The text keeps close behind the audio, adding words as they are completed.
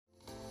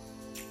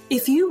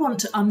If you want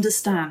to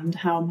understand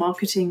how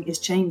marketing is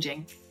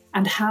changing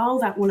and how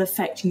that will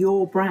affect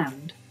your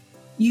brand,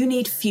 you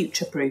need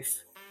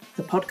Future-Proof,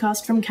 the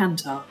podcast from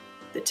Kantar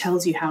that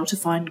tells you how to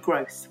find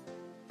growth.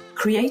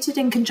 Created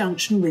in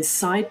conjunction with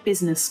Side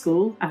Business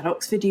School at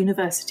Oxford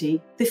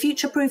University, the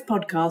Future-Proof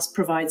podcast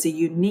provides a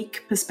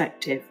unique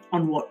perspective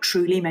on what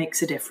truly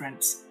makes a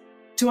difference.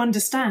 To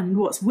understand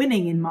what's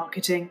winning in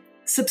marketing,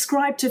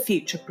 subscribe to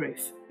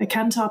Future-Proof, a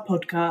Kantar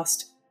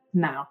podcast,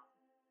 now.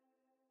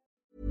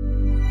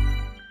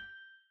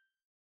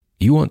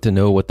 You want to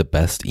know what the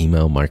best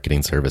email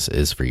marketing service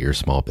is for your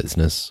small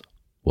business?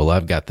 Well,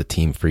 I've got the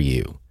team for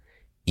you.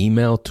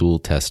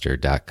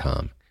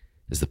 EmailToolTester.com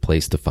is the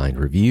place to find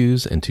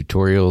reviews and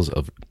tutorials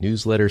of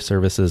newsletter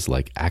services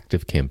like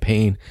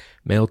ActiveCampaign,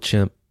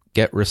 MailChimp,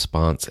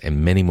 GetResponse,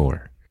 and many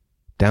more.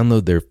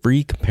 Download their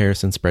free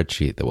comparison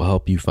spreadsheet that will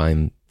help you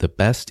find the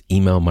best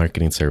email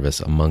marketing service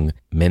among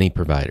many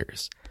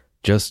providers.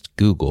 Just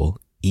Google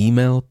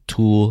Email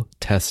Tool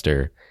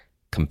Tester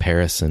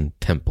Comparison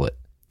Template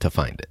to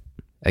find it.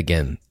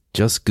 Again,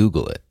 just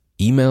Google it.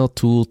 Email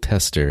Tool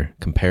Tester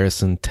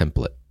Comparison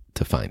Template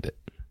to find it.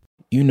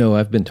 You know,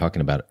 I've been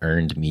talking about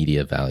earned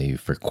media value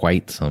for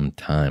quite some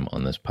time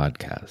on this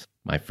podcast.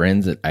 My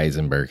friends at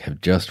Eisenberg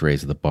have just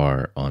raised the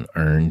bar on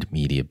earned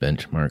media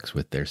benchmarks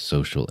with their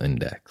Social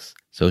Index.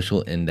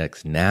 Social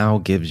Index now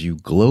gives you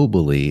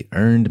globally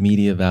earned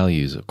media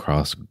values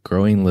across a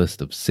growing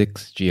list of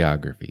 6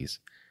 geographies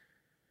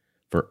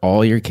for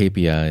all your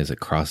KPIs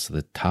across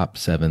the top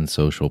 7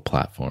 social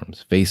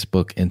platforms: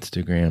 Facebook,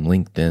 Instagram,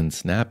 LinkedIn,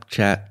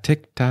 Snapchat,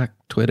 TikTok,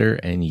 Twitter,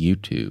 and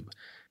YouTube.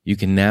 You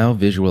can now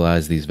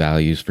visualize these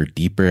values for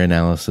deeper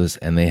analysis,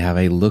 and they have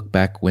a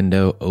look-back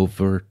window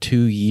over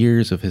 2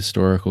 years of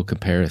historical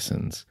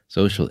comparisons.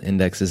 Social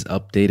Index is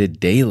updated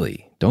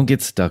daily. Don't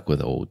get stuck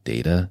with old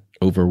data.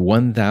 Over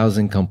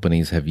 1,000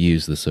 companies have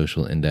used the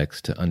Social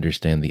Index to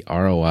understand the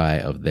ROI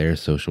of their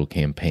social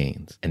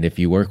campaigns. And if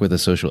you work with a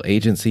social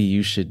agency,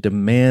 you should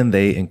demand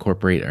they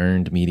incorporate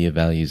earned media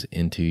values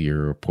into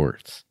your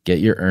reports. Get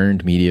your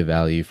earned media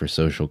value for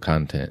social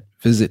content.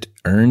 Visit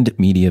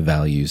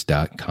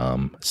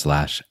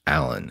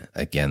earnedmediavalues.com/Alan.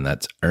 Again,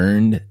 that's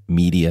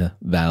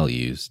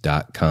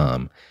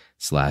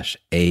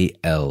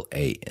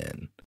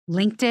earnedmediavalues.com/ALAN.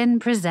 LinkedIn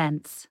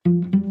presents.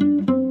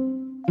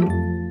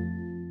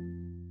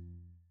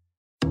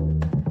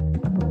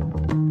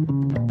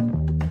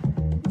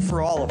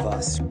 For all of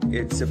us,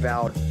 it's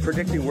about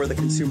predicting where the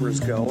consumer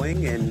is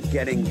going and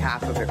getting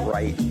half of it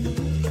right.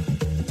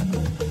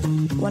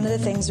 One of the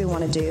things we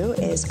want to do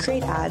is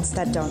create ads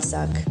that don't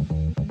suck.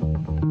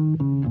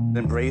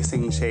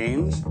 Embracing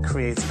change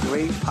creates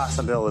great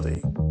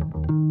possibility.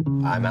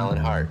 I'm Alan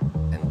Hart,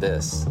 and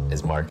this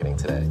is Marketing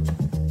Today.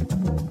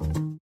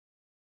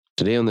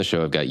 Today on the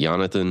show, I've got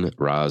Jonathan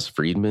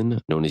Raz-Fridman,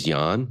 known as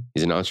Jan.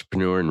 He's an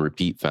entrepreneur and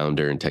repeat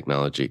founder and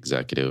technology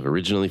executive,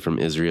 originally from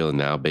Israel and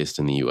now based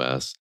in the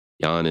US.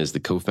 Jan is the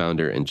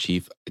co-founder and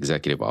chief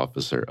executive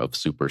officer of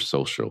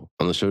Supersocial.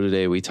 On the show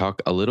today, we talk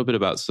a little bit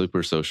about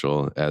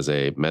Supersocial as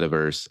a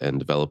Metaverse and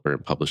developer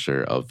and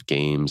publisher of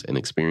games and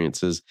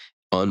experiences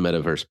on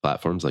Metaverse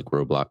platforms like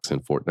Roblox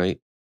and Fortnite.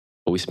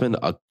 But we spend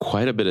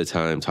quite a bit of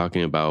time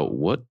talking about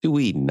what do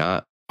we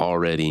not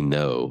already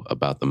know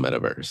about the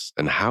Metaverse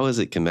and how is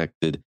it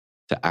connected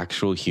to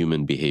actual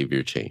human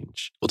behavior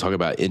change. We'll talk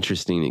about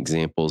interesting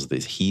examples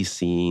that he's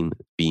seen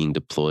being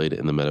deployed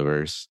in the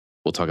Metaverse.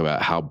 We'll talk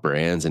about how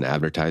brands and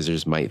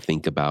advertisers might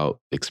think about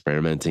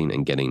experimenting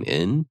and getting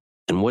in.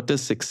 And what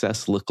does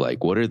success look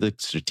like? What are the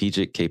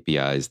strategic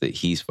KPIs that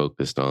he's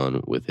focused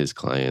on with his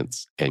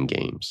clients and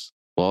games?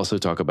 We'll also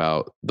talk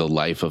about the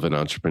life of an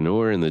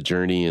entrepreneur and the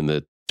journey and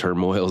the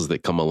turmoils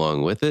that come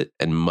along with it,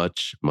 and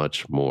much,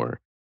 much more.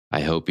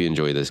 I hope you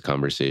enjoy this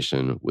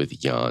conversation with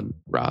Jan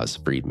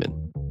Raz-Fridman.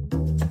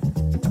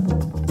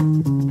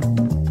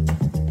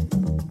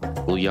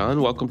 Well,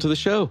 Jan, welcome to the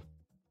show.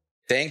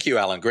 Thank you,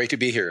 Alan. Great to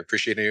be here.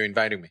 Appreciate you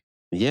inviting me.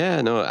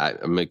 Yeah, no,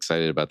 I'm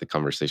excited about the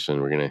conversation.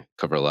 We're going to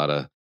cover a lot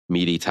of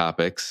meaty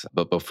topics.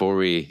 But before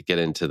we get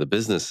into the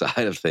business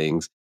side of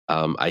things,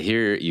 I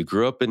hear you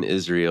grew up in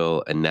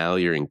Israel and now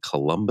you're in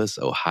Columbus,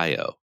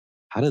 Ohio.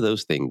 How do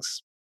those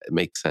things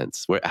make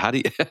sense? How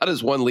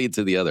does one lead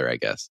to the other, I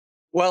guess?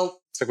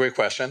 Well, it's a great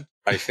question.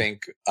 I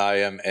think I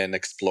am an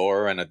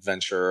explorer and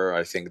adventurer.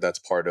 I think that's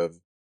part of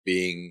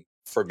being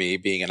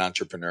an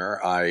entrepreneur.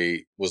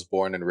 I was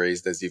born and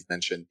raised, as you've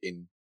mentioned,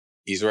 in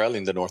Israel,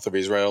 in the north of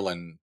Israel.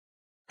 And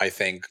I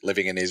think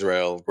living in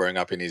Israel, growing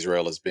up in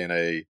Israel has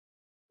been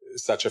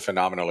such a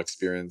phenomenal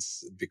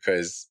experience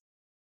because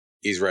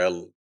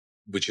Israel,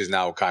 which is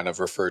now kind of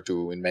referred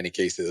to in many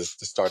cases as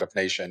the startup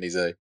nation, is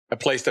a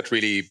place that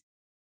really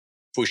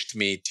pushed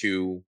me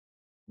to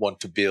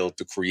want to build,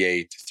 to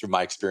create through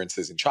my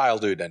experiences in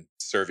childhood and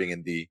serving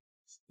in the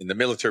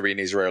military in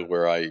Israel,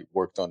 where I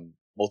worked on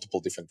multiple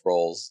different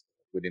roles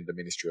within the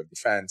Ministry of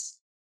Defense.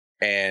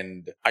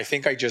 And I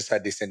think I just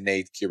had this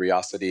innate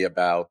curiosity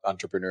about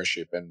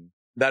entrepreneurship. And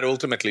that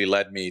ultimately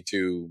led me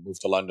to move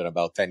to London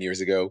about 10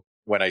 years ago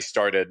when I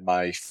started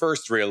my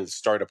first real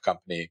startup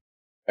company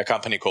a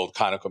company called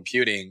Kano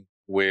Computing,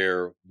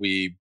 where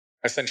we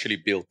essentially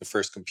built the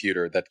first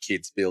computer that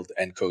kids build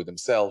and code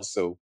themselves.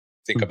 So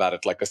think about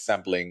it like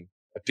assembling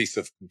a piece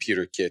of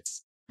computer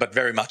kits, but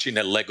very much in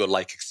a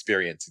Lego-like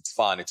experience. It's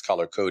fun, it's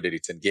color-coded,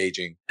 it's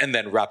engaging, and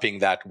then wrapping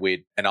that with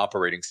an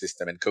operating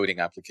system and coding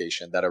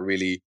application that are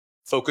really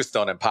focused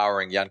on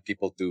empowering young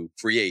people to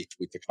create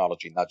with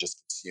technology, not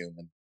just consume.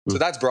 And so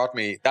that brought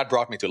me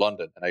to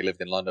London, and I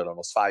lived in London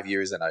almost 5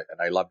 years, and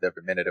I loved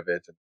every minute of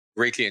it and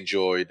greatly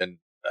enjoyed. And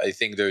I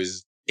think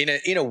there's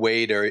in a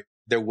way there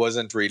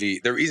isn't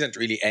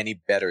really any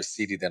better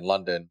city than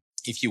London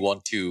if you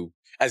want to,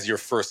 as your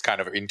first kind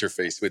of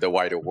interface with the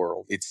wider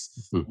world.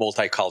 It's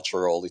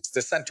multicultural. It's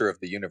the center of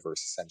the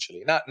universe,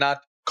 essentially. Not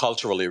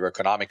culturally or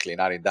economically,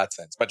 not in that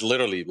sense, but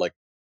literally, like,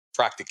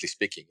 practically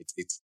speaking,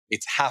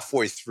 it's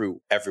halfway through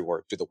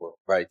everywhere to the world,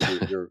 right?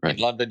 You're Right.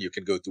 in London, you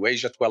can go to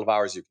Asia 12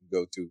 hours, you can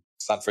go to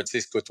San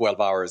Francisco 12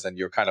 hours, and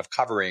you're kind of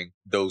covering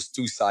those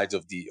two sides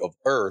of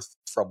Earth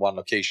from one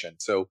location.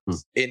 So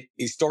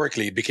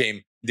historically, it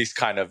became this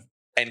kind of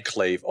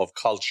enclave of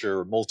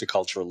culture,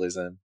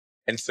 multiculturalism.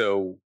 And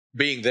so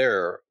being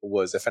there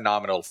was a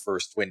phenomenal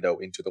first window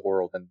into the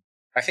world. And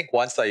I think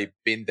once I've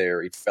been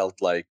there, it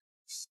felt like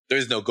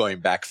there's no going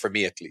back, for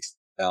me at least.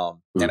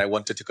 And I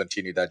wanted to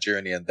continue that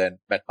journey, and then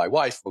met my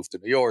wife, moved to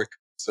New York.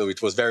 So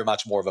it was very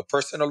much more of a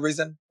personal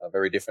reason,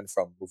 very different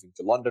from moving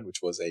to London,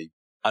 which was a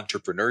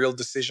entrepreneurial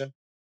decision.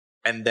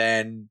 And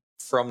then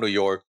from New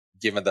York,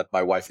 given that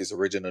my wife is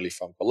originally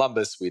from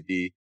Columbus, with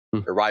the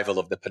arrival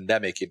of the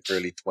pandemic in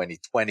early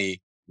 2020,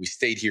 we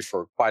stayed here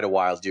for quite a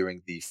while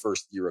during the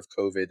first year of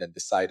COVID and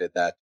decided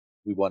that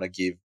we want to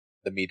give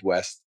the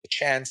Midwest a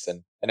chance.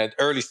 And at an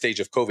early stage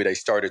of COVID, I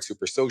started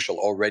Supersocial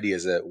already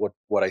as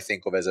what I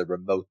think of as a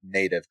remote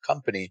native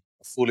company,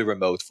 fully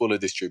remote, fully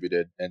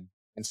distributed. And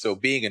so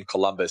being in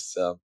Columbus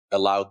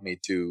allowed me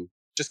to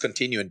just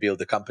continue and build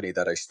the company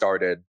that I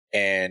started.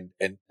 And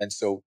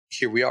so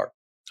here we are.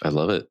 I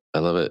love it. I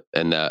love it.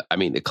 And I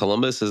mean,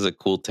 Columbus is a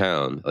cool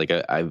town. Like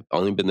I've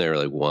only been there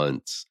like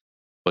once,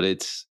 but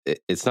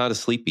it's not a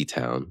sleepy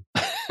town.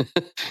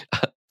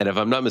 And if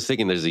I'm not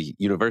mistaken, there's a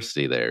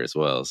university there as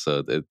well.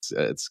 So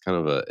it's kind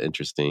of an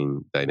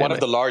interesting dynamic. One of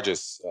the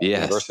largest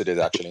Yes. universities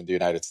actually in the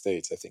United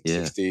States. I think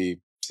 60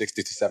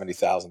 to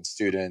 70,000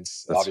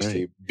 students. That's obviously,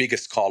 right.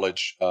 biggest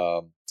college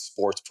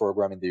sports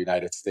program in the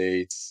United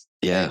States.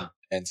 Yeah.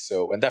 And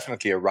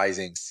definitely a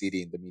rising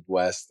city in the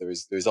Midwest.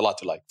 There's a lot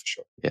to like, for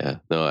sure. Yeah.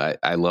 No,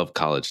 I love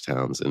college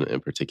towns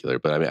in particular,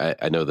 but I mean,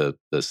 I know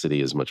the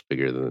city is much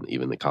bigger than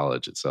even the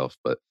college itself,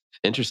 but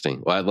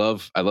interesting. Well,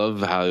 I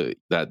love how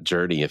that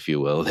journey, if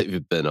you will, that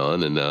you've been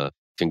on, and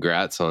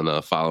congrats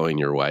on following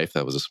your wife.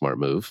 That was a smart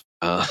move.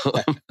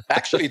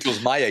 Actually, it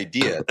was my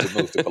idea to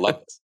move to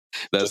Columbus.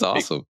 That's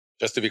awesome.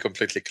 Just to be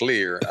completely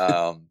clear,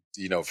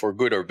 for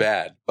good or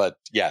bad, but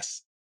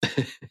yes.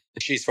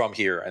 She's from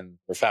here and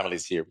her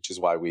family's here, which is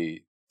why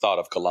we thought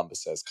of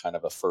Columbus as kind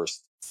of a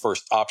first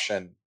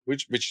option,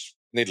 which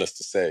needless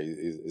to say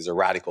is a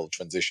radical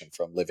transition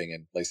from living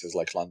in places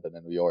like London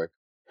and New York.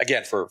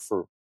 Again, for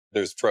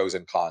there's pros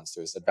and cons,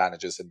 there's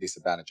advantages and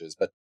disadvantages,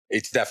 but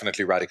it's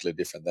definitely radically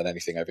different than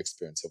anything I've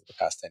experienced over the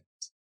past 10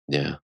 years.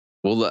 Yeah.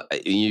 Well,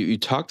 you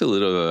talked a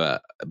little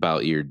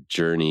about your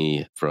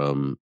journey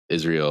from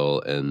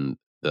Israel and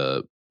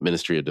the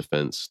Ministry of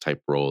Defense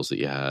type roles that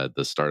you had,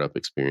 the startup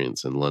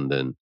experience in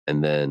London,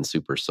 and then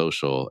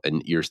Supersocial.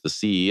 And you're the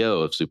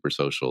CEO of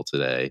Supersocial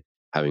today,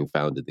 having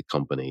founded the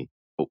company.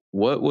 But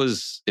what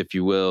was, if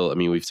you will, I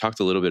mean, we've talked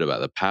a little bit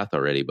about the path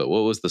already, but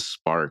what was the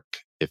spark,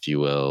 if you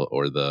will,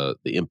 or the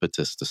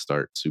impetus to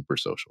start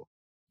Supersocial?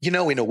 In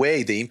a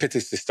way, the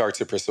impetus to start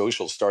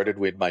Supersocial started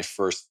with my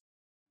first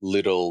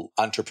little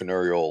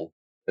entrepreneurial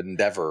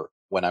endeavor.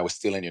 When I was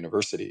still in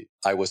university,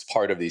 I was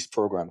part of this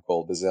program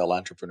called the Zell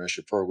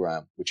Entrepreneurship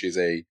Program, which is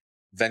a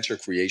venture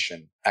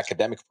creation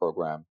academic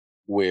program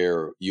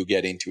where you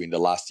get into in the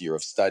last year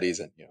of studies,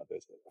 and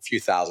there's a few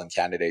thousand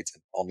candidates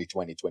and only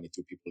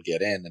 22 people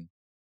get in. And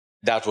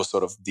that was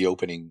sort of the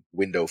opening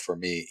window for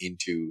me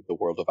into the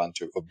world of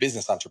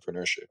business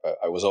entrepreneurship.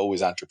 I was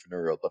always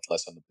entrepreneurial, but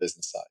less on the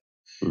business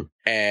side.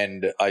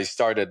 And I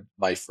started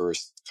my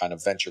first kind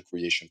of venture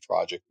creation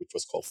project, which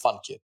was called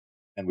FunKit.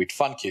 And with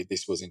FunKit,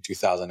 this was in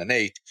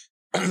 2008,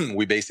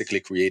 we basically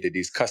created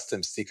these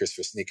custom stickers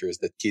for sneakers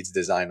that kids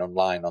design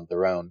online on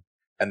their own.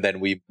 And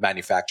then we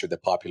manufactured the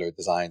popular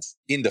designs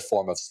in the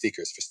form of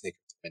stickers for sneakers,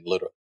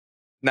 literally.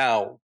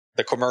 Now,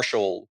 the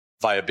commercial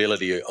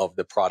viability of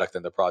the product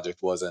and the project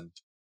wasn't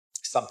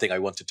something I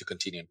wanted to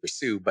continue and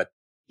pursue, but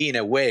in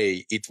a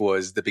way, it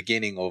was the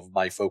beginning of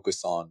my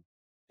focus on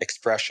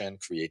expression,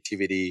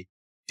 creativity,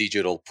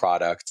 digital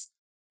products,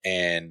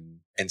 and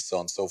so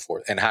on and so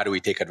forth. And how do we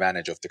take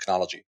advantage of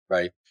technology,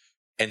 right?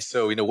 And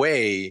so in a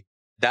way,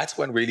 that's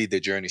when really the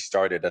journey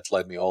started that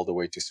led me all the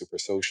way to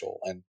Supersocial.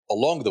 And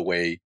along the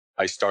way,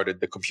 I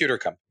started the computer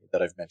company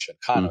that I've mentioned,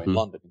 Kano, in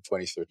London in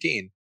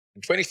 2013.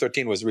 And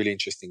 2013 was a really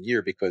interesting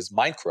year because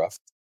Minecraft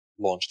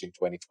launched in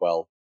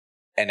 2012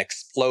 and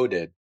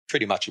exploded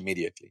pretty much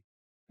immediately.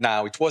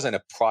 Now, it wasn't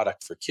a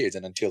product for kids.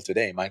 And until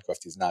today,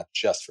 Minecraft is not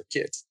just for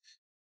kids.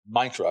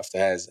 Minecraft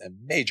has a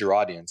major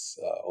audience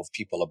of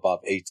people above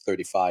age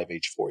 35,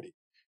 age 40.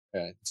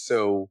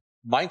 So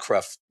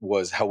Minecraft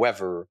was,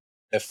 however,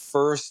 a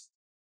first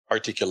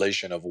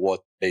articulation of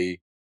what a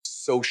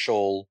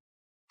social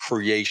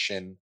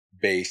creation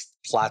based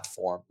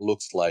platform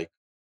looks like,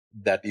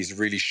 that is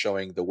really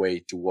showing the way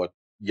to what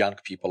young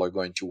people are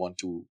going to want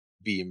to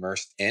be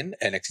immersed in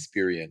and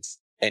experience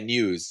and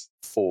use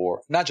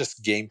for not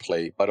just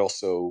gameplay, but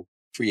also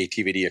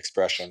creativity,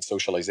 expression,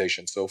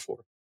 socialization, so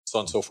forth, so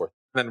on and so forth.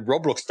 And then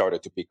Roblox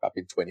started to pick up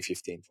in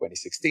 2015,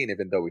 2016,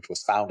 even though it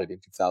was founded in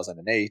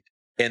 2008.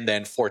 And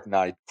then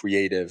Fortnite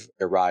Creative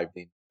arrived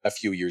in a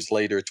few years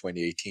later,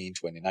 2018,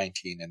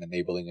 2019, and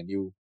enabling a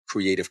new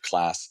creative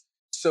class.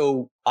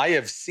 So I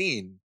have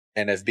seen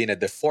and have been at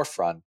the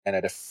forefront and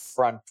at a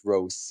front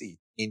row seat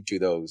into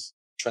those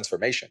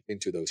transformations,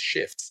 into those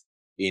shifts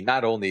in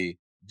not only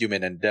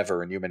human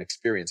endeavor and human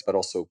experience, but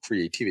also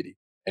creativity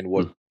and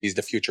what is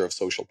the future of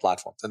social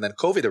platforms. And then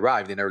COVID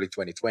arrived in early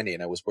 2020,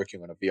 and I was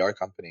working on a VR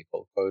company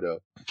called Kodo.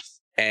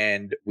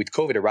 And with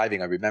COVID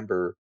arriving, I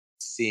remember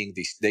seeing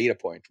this data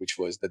point, which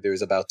was that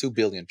there's about 2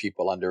 billion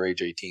people under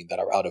age 18 that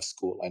are out of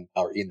school and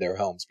are in their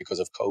homes because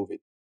of COVID.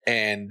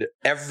 And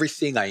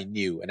everything I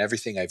knew and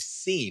everything I've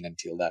seen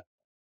until that,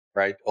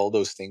 right, all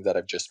those things that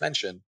I've just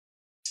mentioned,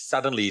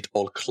 suddenly it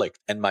all clicked.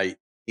 And my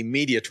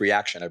immediate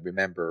reaction, I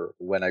remember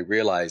when I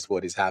realized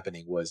what is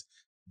happening, was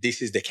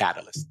this is the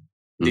catalyst.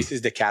 This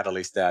is the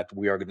catalyst that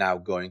we are now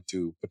going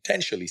to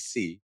potentially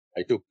see.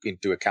 I took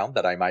into account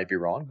that I might be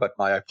wrong, but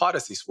my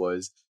hypothesis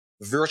was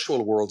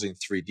virtual worlds in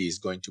 3D is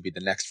going to be the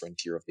next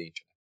frontier of the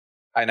internet.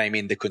 And I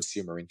mean the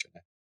consumer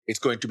internet. It's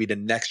going to be the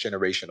next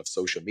generation of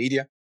social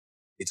media.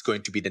 It's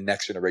going to be the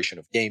next generation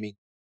of gaming.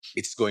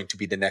 It's going to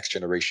be the next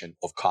generation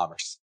of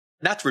commerce.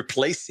 Not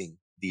replacing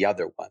the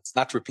other ones,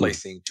 not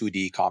replacing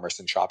 2D commerce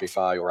and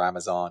Shopify or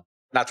Amazon,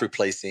 not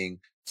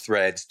replacing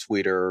Threads,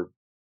 Twitter,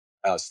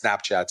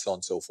 Snapchat, so on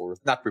and so forth,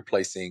 not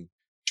replacing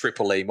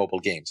AAA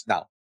mobile games.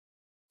 Now,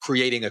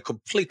 creating a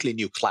completely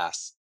new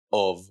class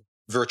of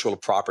virtual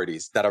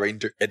properties that are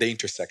at the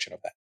intersection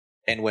of that.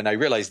 And when I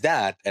realized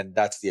that, and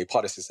that's the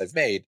hypothesis I've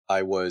made,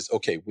 I was,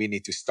 okay, we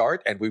need to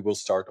start, and we will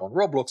start on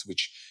Roblox,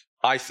 which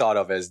I thought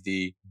of as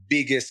the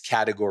biggest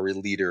category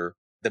leader,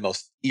 the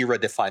most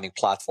era-defining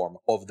platform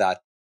of that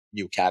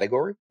new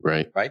category.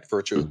 Right?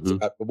 Virtual,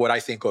 what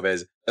I think of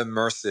as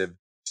immersive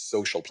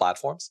social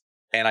platforms.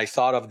 And I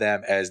thought of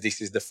them as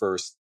this is the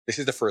first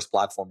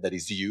platform that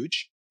is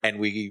huge, and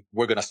we're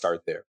going to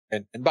start there.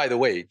 And by the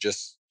way,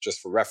 just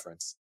for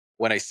reference,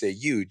 when I say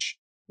huge,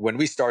 when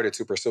we started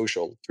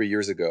Supersocial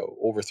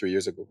over 3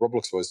 years ago,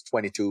 Roblox was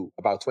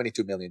about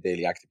 22 million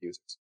daily active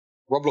users.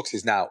 Roblox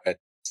is now at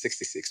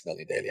 66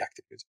 million daily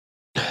active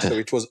users. So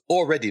it was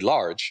already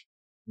large.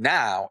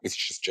 Now it's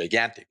just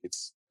gigantic.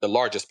 It's the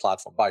largest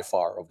platform by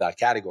far of that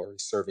category,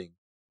 serving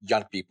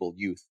young people,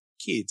 youth,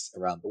 kids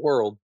around the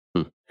world.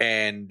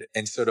 And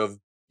sort of,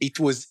 it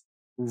was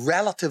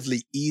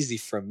relatively easy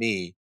for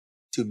me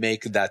to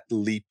make that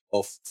leap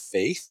of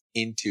faith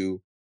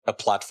into a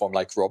platform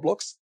like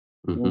Roblox,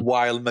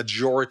 while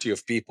majority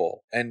of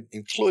people, and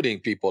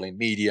including people in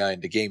media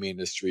and the gaming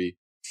industry,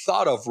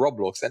 thought of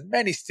Roblox, and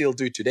many still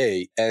do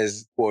today,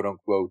 as quote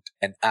unquote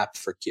an app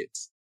for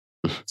kids.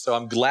 So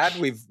I'm glad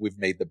we've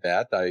made the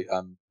bet.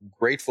 I'm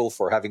grateful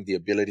for having the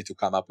ability to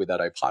come up with that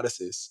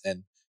hypothesis,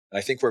 and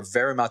I think we're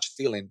very much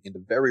still in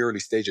the very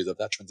early stages of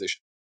that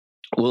transition.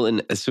 Well,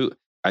 and so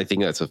I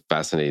think that's a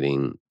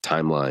fascinating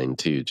timeline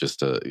too,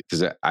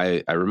 because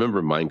I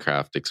remember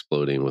Minecraft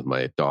exploding with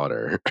my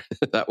daughter.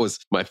 That was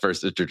my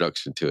first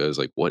introduction to it. I was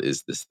like, what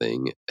is this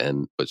thing?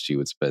 But she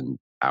would spend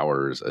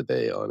hours a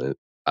day on it.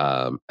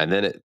 And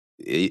then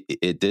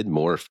it did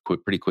morph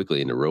pretty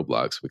quickly into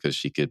Roblox, because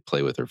she could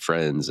play with her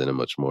friends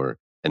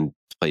and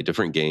play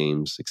different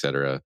games,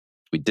 etc.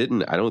 I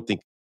don't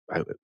think,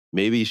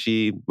 maybe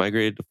she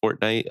migrated to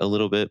Fortnite a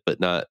little bit, but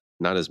not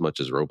as much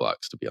as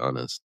Roblox, to be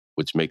honest.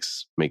 Which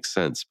makes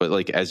sense. But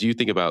like, as you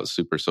think about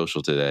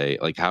Supersocial today,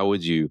 like, how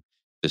would you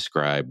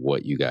describe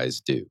what you guys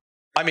do?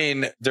 I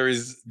mean,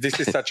 this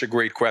is such a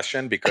great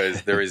question,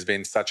 because there has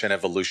been such an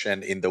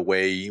evolution in the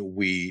way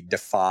we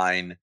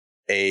define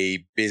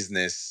a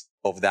business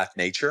of that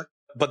nature.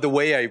 But the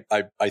way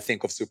I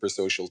think of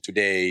Supersocial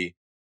today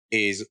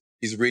is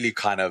really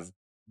kind of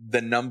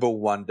the number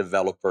one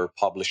developer,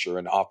 publisher,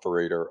 and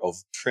operator of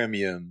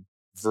premium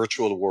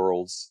virtual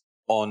worlds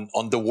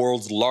on the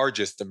world's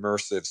largest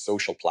immersive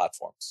social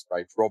platforms,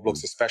 right?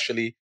 Roblox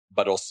especially,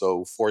 but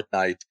also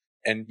Fortnite.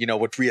 And,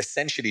 what we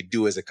essentially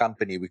do as a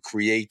company, we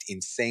create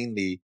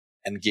insanely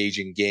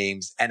engaging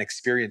games and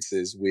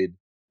experiences with,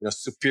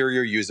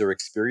 superior user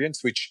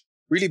experience, which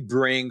really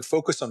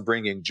focus on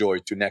bringing joy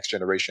to next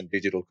generation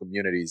digital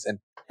communities.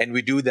 And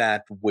we do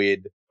that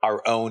with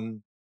our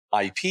own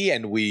IP,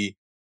 and we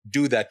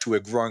do that to a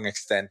growing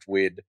extent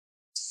with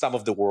some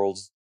of the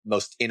world's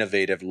most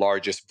innovative,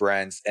 largest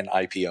brands and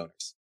IP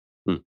owners.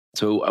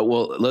 So,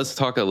 well, let's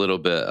talk a little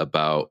bit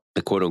about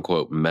the quote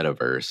unquote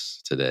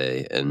metaverse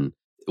today. And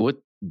what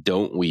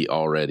don't we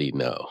already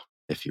know,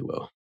 if you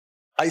will?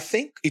 I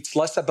think it's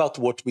less about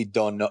what we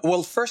don't know.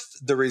 Well,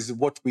 first, there is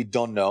what we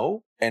don't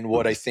know and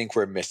what I think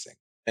we're missing.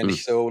 And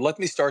so let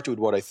me start with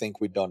what I think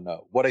we don't know.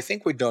 What I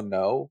think we don't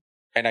know,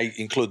 and I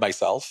include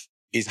myself,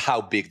 is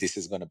how big this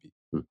is going to be.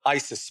 I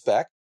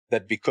suspect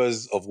that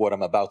because of what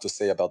I'm about to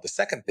say about the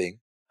second thing,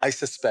 I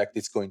suspect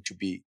it's going to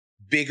be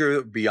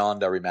bigger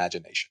beyond our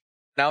imagination.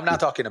 Now, I'm not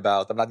going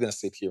to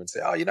sit here and say,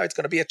 it's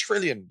going to be $1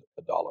 trillion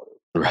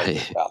value.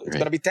 It's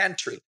going to be 10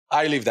 trillion.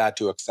 I leave that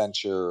to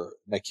Accenture,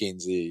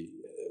 McKinsey,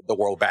 the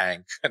World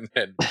Bank, and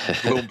then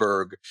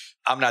Bloomberg.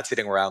 I'm not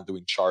sitting around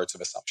doing charts of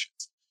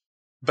assumptions.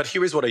 But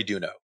here is what I do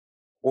know,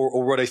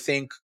 or what I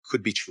think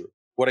could be true.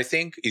 What I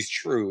think is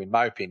true, in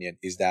my opinion,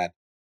 is that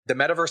the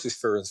metaverse is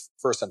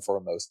first and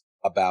foremost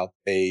about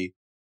a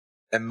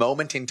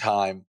moment in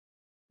time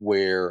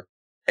where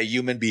a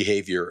human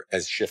behavior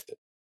has shifted.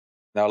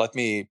 Now, let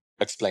me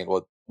explain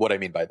what I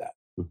mean by that.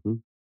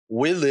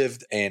 We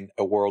lived in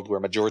a world where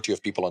majority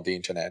of people on the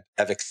internet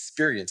have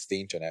experienced the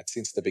internet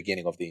since the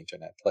beginning of the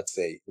internet, let's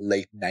say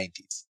late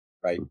 90s,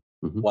 right?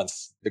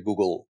 Once the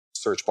Google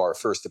search bar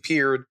first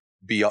appeared,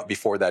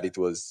 before that, it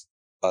was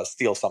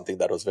still something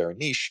that was very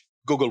niche.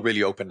 Google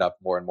really opened up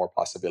more and more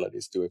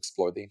possibilities to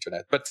explore the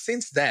internet. But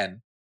since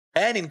then,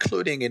 and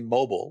including in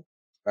mobile,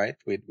 right,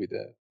 with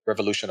the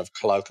revolution of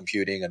cloud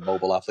computing and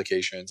mobile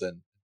applications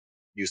and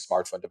new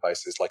smartphone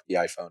devices like the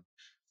iPhone,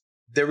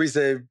 there is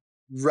a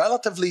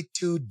relatively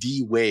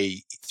 2D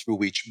way through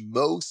which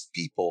most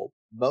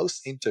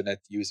internet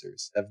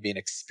users have been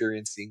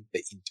experiencing the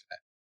internet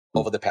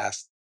over the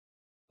past,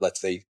 let's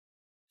say,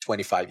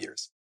 25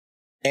 years.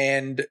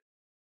 And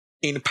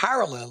in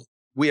parallel,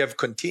 we have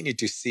continued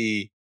to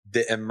see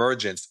the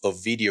emergence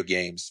of video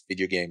games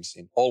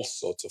in all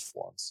sorts of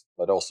forms,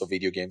 but also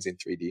video games in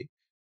 3D,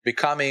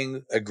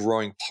 becoming a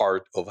growing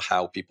part of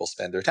how people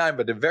spend their time,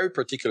 but a very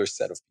particular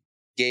set of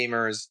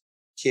gamers,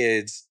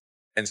 kids,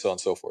 and so on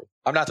and so forth.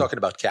 I'm not talking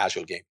about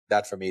casual game.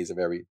 That for me is a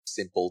very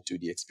simple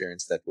 2D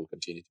experience that will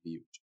continue to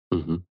be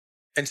huge.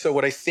 And so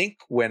what I think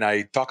when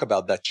I talk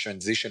about that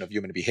transition of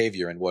human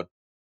behavior and what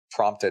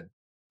prompted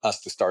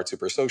us to start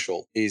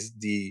Supersocial is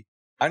the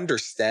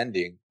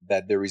understanding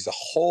that there is a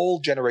whole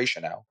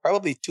generation now,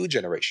 probably 2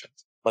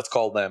 generations. Let's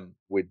call them,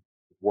 with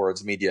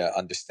words media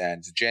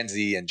understands, Gen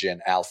Z and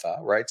Gen Alpha,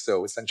 right?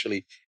 So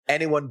essentially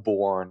anyone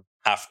born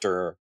between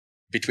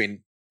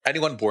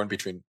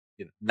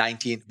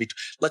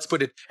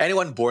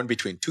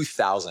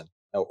 2000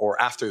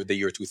 or after the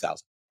year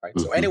 2000, right?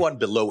 So anyone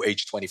below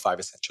age 25,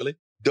 essentially,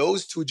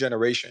 those 2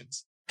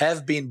 generations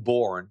have been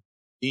born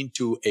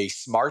into a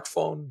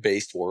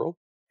smartphone-based world.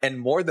 And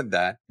more than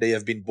that, they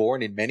have been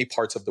born in many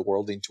parts of the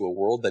world into a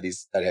world that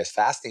has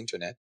fast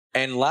internet.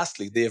 And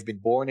lastly, they have been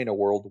born in a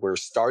world where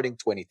starting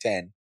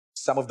 2010,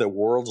 some of the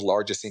world's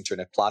largest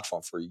internet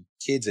platforms for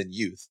kids and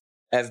youth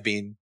have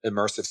been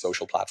immersive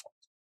social platforms.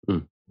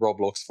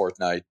 Roblox,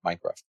 Fortnite,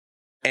 Minecraft.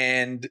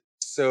 And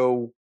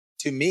so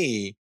to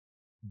me,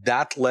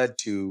 that led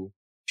to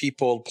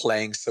people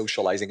playing,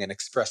 socializing, and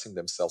expressing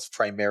themselves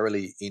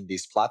primarily in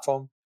this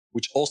platform,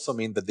 which also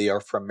means that they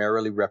are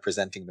primarily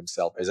representing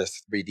themselves as a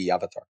 3D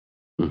avatar.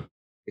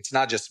 It's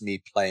not just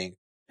me playing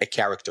a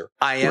character.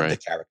 I am the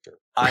character.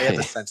 I have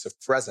a sense of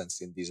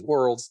presence in these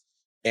worlds.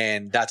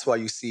 And that's why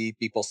you see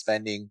people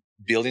spending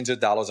billions of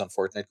dollars on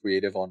Fortnite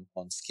creative on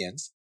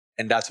skins.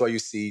 And that's why you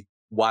see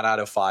 1 out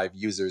of 5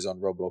 users on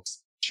Roblox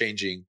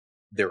changing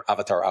their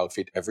avatar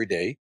outfit every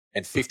day.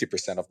 And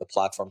 50% of the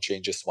platform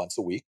changes once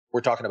a week.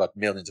 We're talking about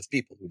millions of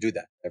people who do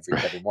that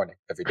every morning,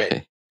 every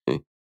day.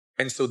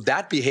 And so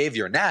that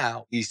behavior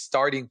now is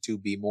starting to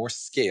be more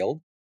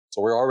scaled.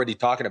 So we're already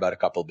talking about a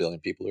couple billion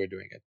people who are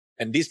doing it.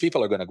 And these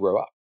people are going to grow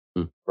up,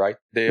 right?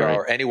 They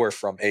are anywhere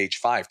from age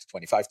 5 to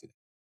 25 today.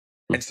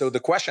 And so the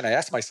question I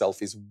ask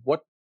myself is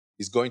what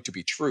is going to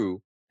be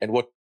true and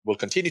what will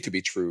continue to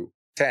be true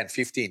 10,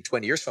 15,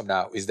 20 years from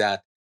now is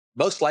that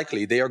most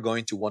likely they are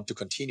going to want to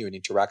continue and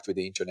interact with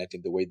the internet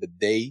in the way that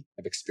they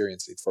have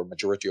experienced it for a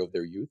majority of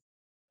their youth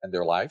and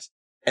their lives.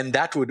 And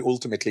that would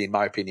ultimately, in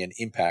my opinion,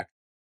 impact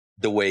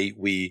the way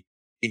we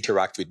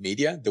interact with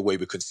media, the way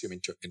we consume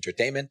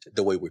entertainment,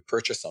 the way we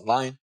purchase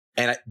online.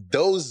 And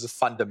those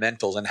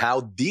fundamentals and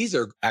how these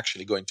are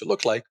actually going to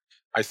look like,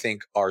 I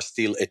think are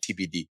still a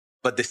TBD.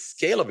 But the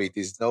scale of it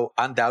is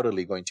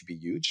undoubtedly going to be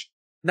huge.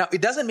 Now,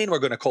 it doesn't mean we're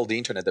going to call the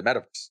internet the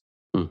metaverse.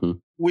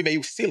 We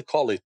may still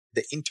call it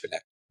the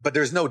internet, but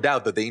there's no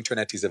doubt that the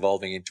internet is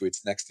evolving into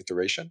its next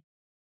iteration.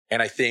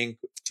 And I think,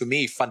 to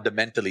me,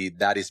 fundamentally,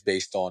 that is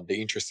based on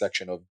the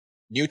intersection of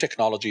new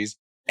technologies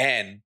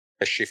and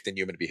a shift in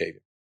human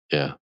behavior.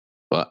 Yeah.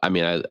 Well, I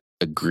mean, I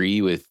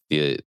agree with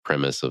the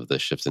premise of the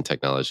shifts in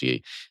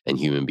technology and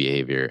human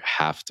behavior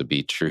have to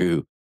be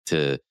true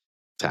to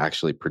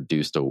actually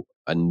produce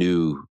a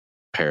new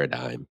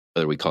paradigm,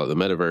 whether we call it the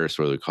metaverse,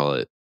 whether we call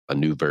it a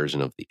new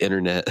version of the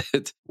internet,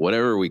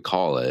 whatever we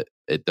call it,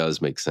 it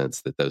does make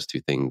sense that those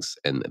 2 things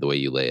and the way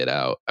you lay it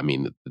out, I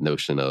mean, the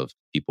notion of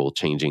people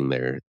changing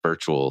their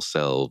virtual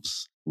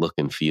selves, look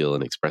and feel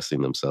and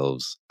expressing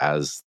themselves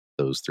as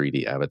those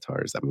 3D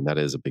avatars, I mean, that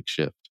is a big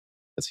shift.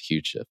 That's a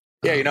huge shift.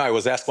 Yeah, I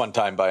was asked one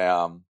time by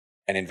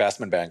an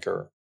investment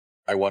banker.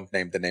 I won't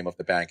name the name of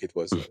the bank. It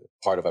was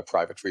part of a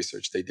private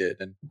research they did.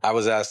 And I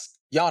was asked,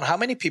 Jan, how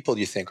many people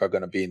do you think are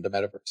going to be in the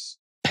metaverse?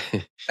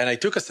 And I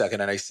took a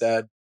second and I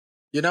said,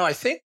 I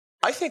think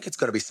it's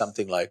going to be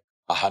something like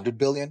 100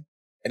 billion.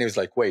 And he was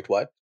like, wait,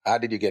 what? How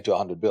did you get to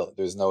 100 billion?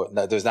 There's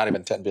not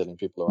even 10 billion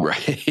people around.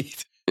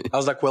 Right. I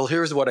was like, well,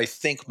 here's what I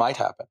think might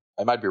happen.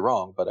 I might be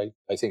wrong, but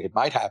I think it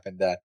might happen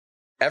that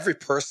every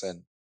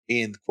person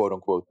in quote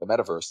unquote the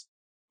metaverse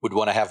would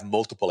want to have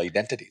multiple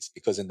identities,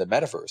 because in the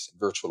metaverse, in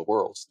virtual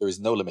worlds, there is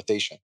no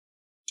limitation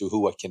to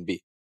who I can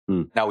be.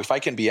 Now, if I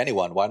can be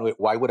anyone,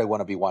 why would I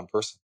want to be one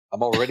person?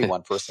 I'm already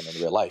one person in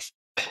real life.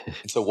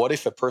 And so what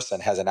if a person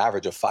has an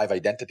average of 5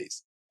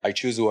 identities? I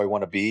choose who I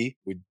want to be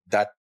with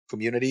that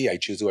community. I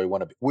choose who I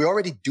want to be. We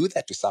already do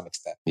that to some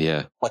extent.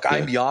 Yeah. Like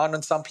I'm Jan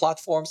on some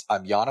platforms.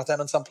 I'm Jonathan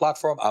on some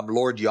platform. I'm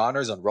Lord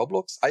Yanners on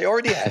Roblox. I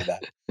already have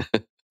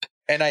that.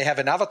 And I have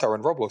an avatar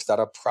on Roblox that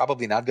I'm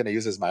probably not going to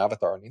use as my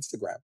avatar on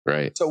Instagram.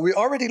 Right. So we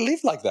already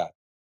live like that.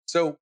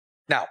 So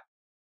now,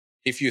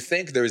 if you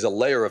think there is a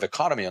layer of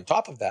economy on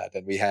top of that,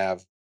 and we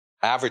have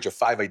average of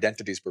 5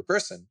 identities per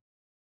person,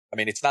 I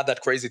mean, it's not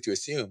that crazy to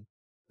assume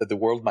that the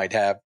world might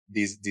have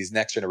these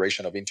next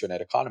generation of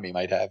internet economy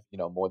might have,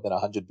 more than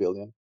 100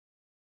 billion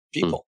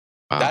people.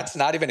 Wow. That's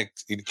not even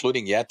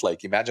including yet,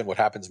 like, imagine what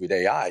happens with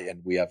AI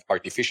and we have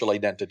artificial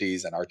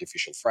identities and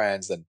artificial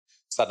friends, and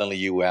suddenly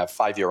you have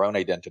 5 your own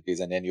identities,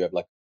 and then you have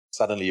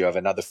suddenly you have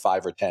another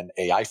 5 or 10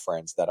 AI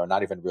friends that are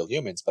not even real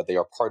humans, but they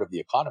are part of the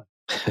economy.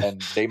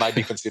 And they might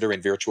be considered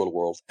in virtual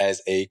world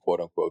as a quote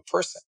unquote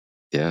person.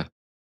 Yeah.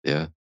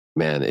 Yeah.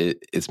 Man,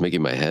 it's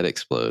making my head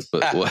explode.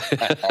 But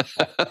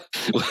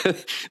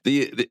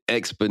the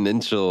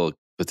exponential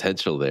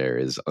potential there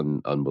is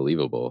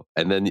unbelievable.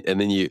 And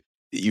then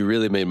you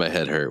really made my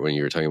head hurt when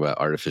you were talking about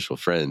artificial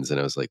friends, and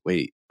I was like,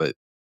 wait,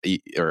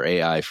 or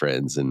AI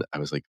friends, and I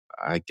was like,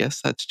 I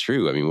guess that's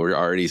true. I mean, we're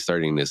already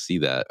starting to see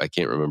that. I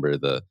can't remember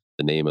the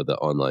name of the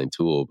online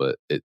tool, but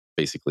it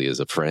basically is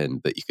a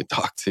friend that you can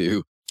talk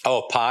to.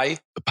 Oh, Pi?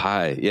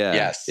 Pi, yeah.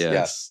 Yes.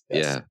 Yeah.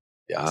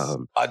 Yes.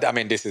 I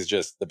mean, this is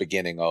just the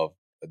beginning of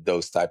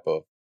those type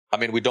of. I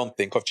mean, we don't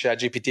think of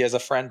ChatGPT as a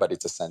friend, but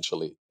it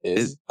essentially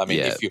is.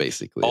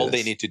 Basically, all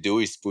they need to do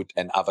is put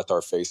an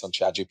avatar face on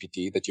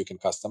ChatGPT that you can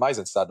customize,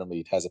 and suddenly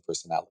it has a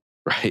personality.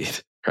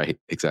 Right.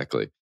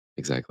 Exactly.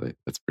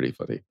 That's pretty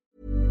funny.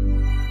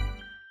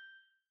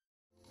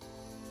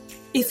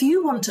 If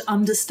you want to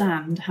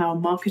understand how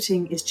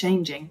marketing is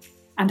changing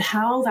and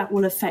how that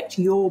will affect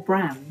your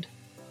brand,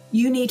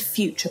 you need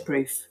Future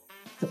Proof,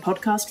 the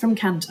podcast from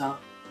Kantar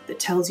that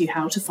tells you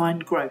how to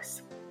find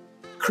growth.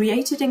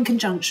 Created in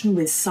conjunction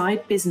with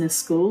Side Business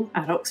School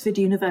at Oxford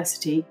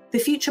University, the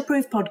Future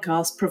Proof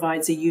podcast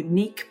provides a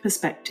unique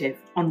perspective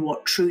on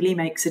what truly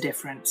makes a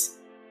difference.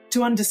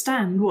 To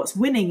understand what's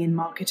winning in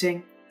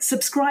marketing,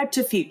 subscribe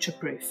to Future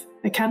Proof,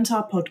 a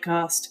Kantar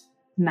podcast,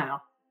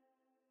 now.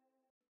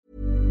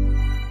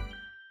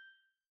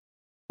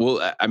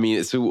 Well, I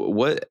mean, so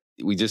what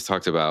we just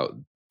talked about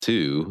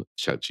too,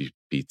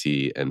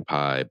 ChatGPT and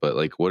Pi,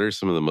 but what are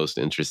some of the most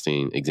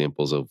interesting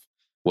examples of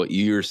what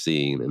you're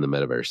seeing in the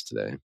metaverse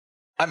today?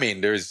 I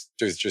mean, there's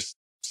just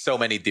so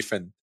many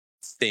different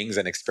things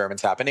and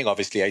experiments happening.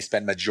 Obviously, I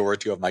spend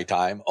majority of my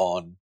time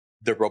on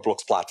the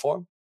Roblox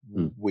platform,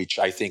 which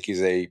I think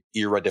is a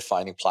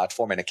era-defining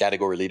platform and a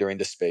category leader in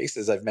the space,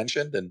 as I've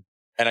mentioned. And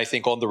I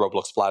think on the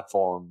Roblox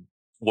platform,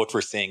 what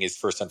we're seeing is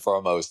first and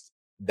foremost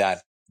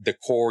that the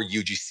core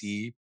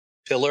UGC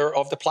pillar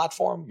of the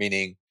platform,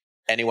 meaning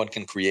anyone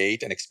can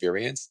create an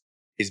experience,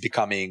 is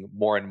becoming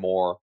more and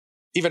more,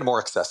 even more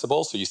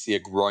accessible. So you see a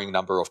growing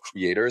number of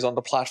creators on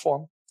the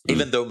platform,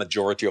 even though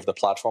majority of the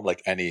platform,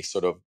 like any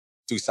sort of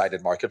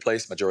two-sided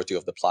marketplace, majority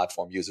of the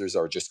platform users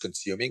are just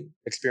consuming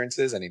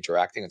experiences and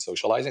interacting and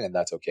socializing, and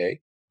that's okay.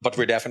 But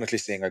we're definitely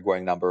seeing a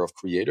growing number of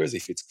creators,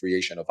 if it's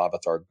creation of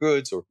avatar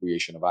goods or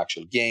creation of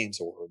actual games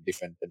or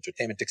different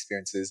entertainment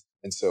experiences.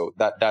 And so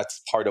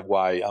that's part of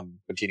why I'm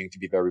continuing to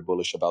be very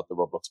bullish about the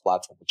Roblox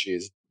platform, which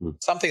is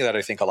something that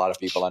I think a lot of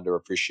people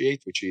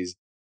underappreciate, which is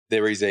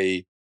there is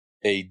a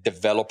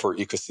developer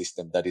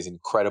ecosystem that is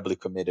incredibly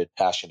committed,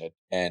 passionate,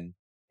 and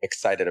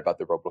excited about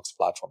the Roblox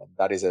platform. And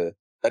that is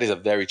a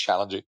very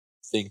challenging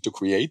thing to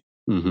create.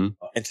 Mm-hmm.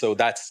 And so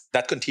that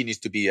continues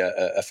to be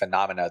a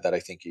phenomena that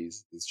I think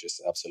is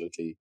just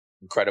absolutely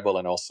incredible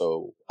and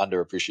also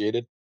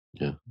underappreciated.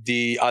 Yeah.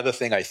 The other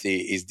thing I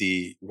see is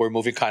we're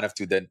moving kind of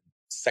to the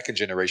second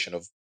generation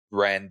of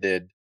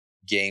branded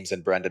games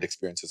and branded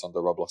experiences on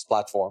the Roblox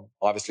platform.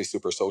 Obviously,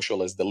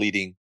 Supersocial as the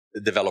leading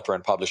developer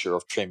and publisher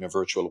of premium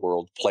virtual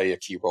world play a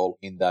key role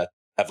in that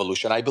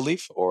evolution, I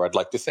believe, or I'd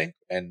like to think,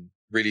 and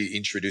really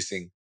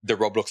introducing the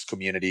Roblox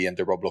community and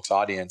the Roblox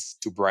audience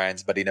to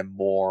brands, but in a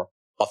more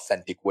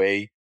authentic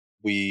way.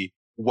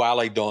 While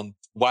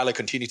I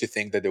continue to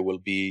think that there will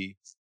be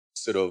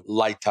sort of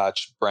light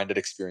touch branded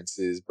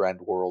experiences,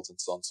 brand worlds,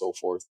 and so on and so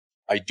forth,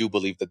 I do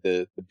believe that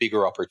the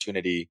bigger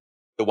opportunity,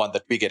 the one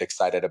that we get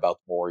excited about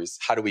more, is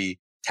how do we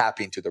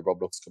tap into the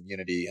Roblox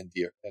community and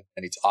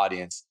its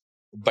audience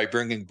by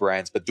bringing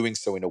brands, but doing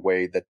so in a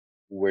way that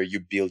where you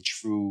build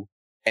true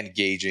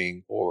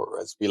engaging, or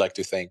as we like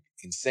to think,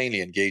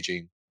 insanely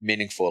engaging,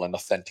 meaningful and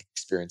authentic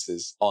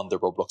experiences on the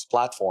Roblox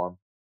platform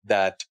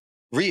that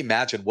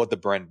reimagine what the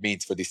brand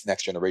means for these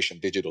next generation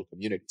digital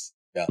communities.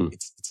 Yeah,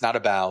 it's not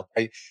about,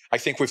 I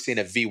think we've seen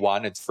a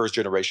V1, it's first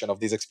generation of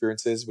these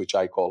experiences, which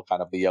I call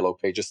kind of the yellow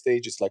pages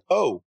stage. It's like,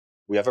 oh,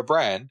 we have a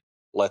brand.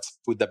 Let's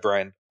put the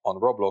brand on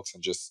Roblox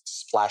and just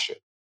splash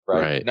it.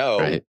 Right? No,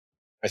 right.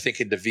 I think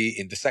in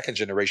the second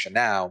generation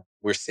now,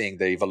 we're seeing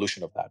the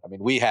evolution of that. I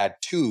mean, we had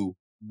two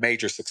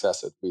major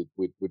successes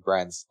with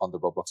brands on the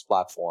Roblox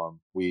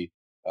platform. With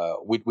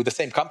the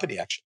same company,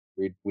 actually,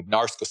 with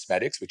NARS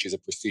Cosmetics, which is a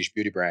prestige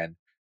beauty brand.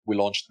 We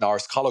launched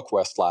NARS Color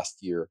Quest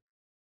last year,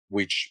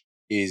 which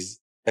is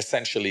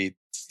essentially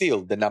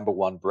still the number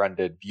one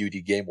branded beauty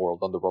game world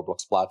on the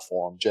Roblox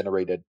platform,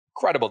 generated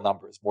incredible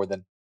numbers, more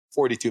than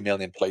 42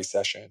 million play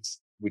sessions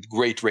with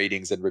great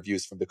ratings and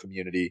reviews from the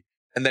community.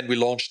 And then we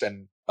launched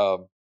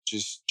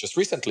just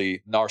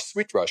recently NARS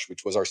Sweet Rush,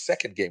 which was our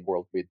second game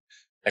world with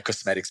a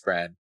cosmetics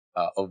brand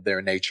of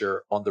their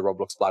nature on the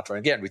Roblox platform,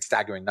 again, with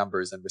staggering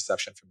numbers and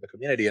reception from the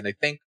community. And I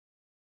think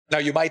now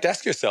you might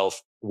ask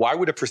yourself, why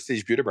would a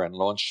prestige beauty brand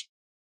launch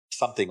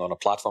something on a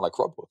platform like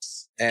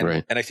Roblox?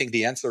 And I think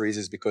the answer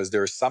is because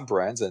there are some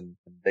brands, and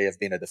they have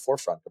been at the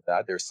forefront of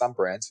that. There are some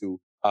brands who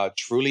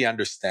truly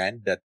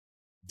understand that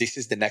this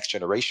is the next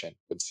generation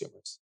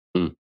consumers.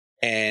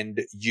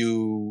 And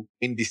you,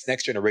 in this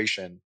next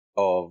generation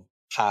of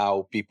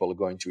how people are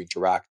going to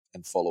interact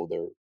and follow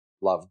their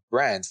loved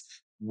brands,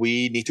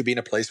 we need to be in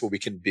a place where we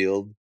can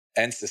build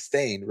and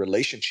sustain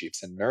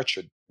relationships and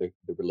nurture the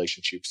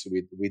relationships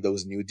with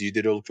those new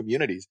digital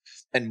communities.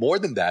 And more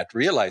than that,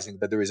 realizing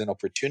that there is an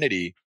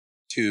opportunity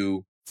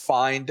to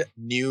find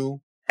new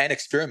and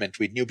experiment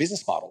with new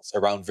business models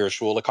around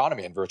virtual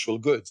economy and virtual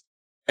goods.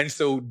 And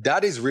so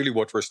that is really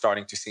what we're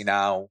starting to see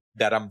now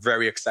that I'm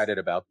very excited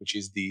about, which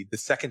is the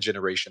second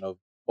generation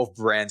of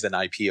brands and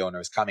IP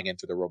owners coming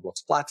into the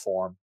Roblox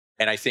platform.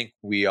 And I think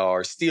we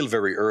are still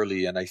very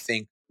early. And I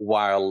think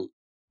while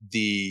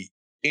the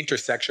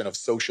intersection of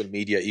social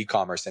media,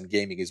 e-commerce, and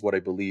gaming is what I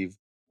believe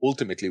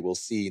ultimately we'll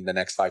see in the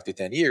next 5 to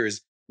 10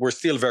 years, we're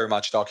still very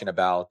much talking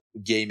about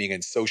gaming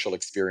and social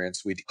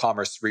experience, with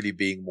commerce really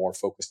being more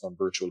focused on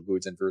virtual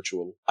goods and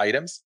virtual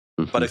items.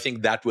 But I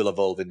think that will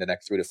evolve in the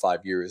next 3 to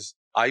 5 years,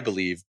 I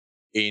believe,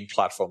 in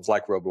platforms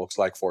like Roblox,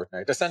 like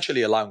Fortnite,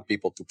 essentially allowing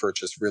people to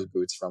purchase real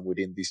goods from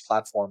within these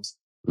platforms.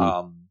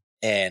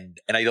 And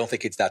I don't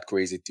think it's that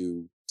crazy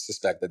to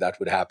suspect that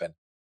would happen.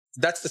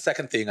 That's the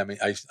second thing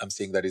I'm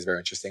seeing that is very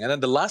interesting. And then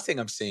the last thing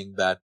I'm seeing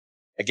that,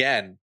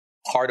 again,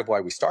 part of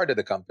why we started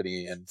the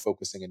company and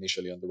focusing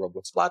initially on the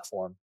Roblox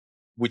platform,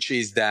 which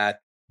is that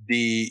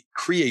the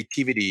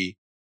creativity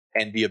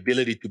and the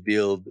ability to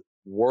build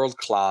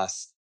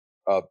world-class,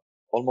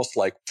 almost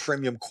like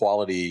premium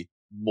quality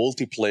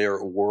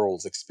multiplayer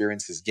worlds,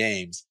 experiences,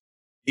 games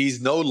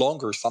is no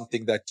longer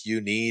something that you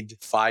need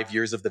 5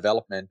 years of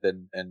development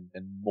and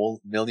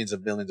millions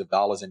of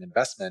dollars in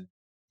investment.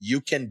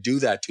 You can do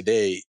that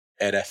today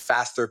at a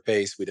faster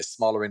pace with a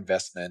smaller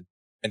investment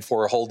and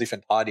for a whole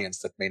different audience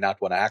that may not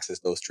want to access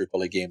those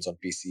AAA games on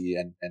PC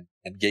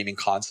and gaming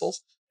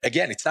consoles.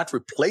 Again, it's not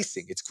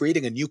replacing, it's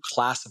creating a new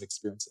class of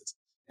experiences.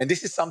 And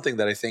this is something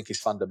that I think is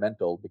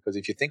fundamental, because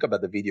if you think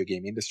about the video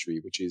game industry,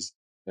 which is,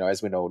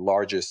 as we know,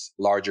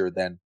 larger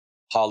than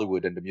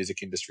Hollywood and the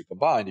music industry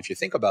combined. If you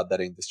think about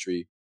that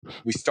industry,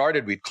 we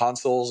started with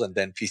consoles and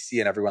then PC,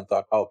 and everyone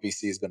thought, oh,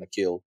 PC is going to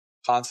kill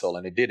console,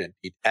 and it didn't.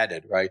 It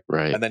added, right?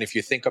 And then if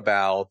you think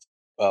about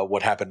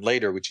what happened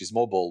later, which is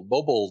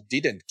mobile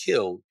didn't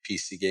kill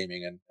PC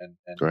gaming and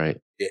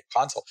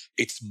console.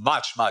 It's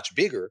much, much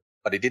bigger,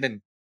 but it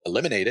didn't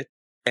eliminate it.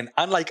 And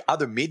unlike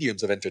other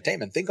mediums of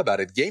entertainment, think about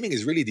it, gaming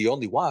is really the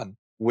only one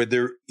where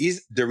there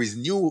is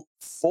new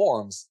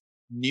forms,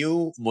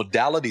 new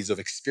modalities of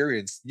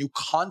experience, new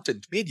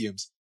content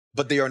mediums,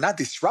 but they are not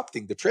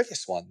disrupting the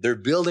previous one. They're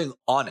building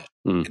on it.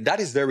 And that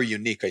is very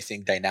unique, I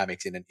think,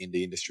 dynamics in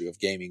the industry of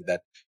gaming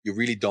that you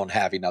really don't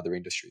have in other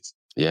industries.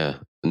 Yeah.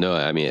 No,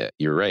 I mean,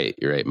 you're right.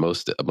 You're right.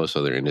 Most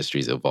other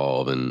industries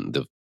evolve and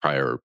the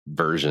prior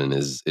version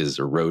is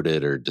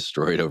eroded or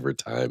destroyed over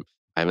time.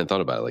 I haven't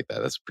thought about it like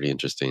that. That's pretty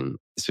interesting.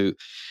 So,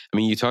 I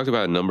mean, you talked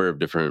about a number of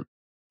different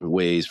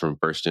ways from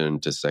first gen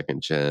to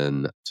second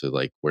gen to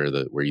like where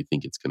you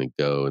think it's going to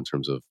go in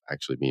terms of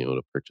actually being able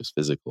to purchase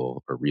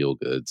physical or real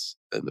goods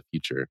in the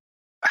future.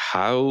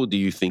 How do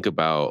you think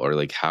about, or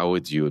like, how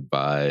would you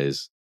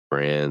advise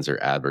brands or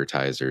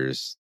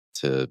advertisers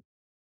to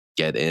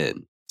get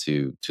in,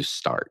 to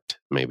start,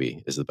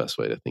 maybe is the best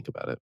way to think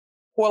about it?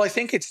 Well, I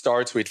think it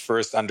starts with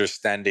first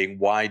understanding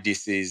why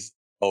this is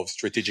of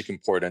strategic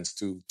importance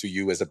to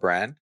you as a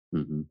brand.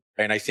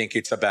 And I think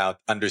it's about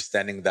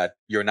understanding that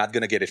you're not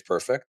going to get it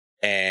perfect,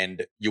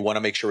 and you want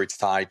to make sure it's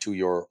tied to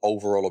your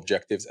overall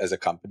objectives as a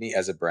company,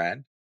 as a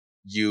brand.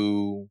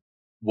 You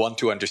want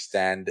to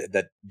understand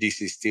that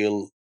this is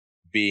still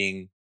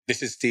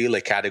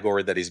a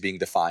category that is being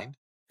defined.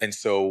 And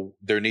so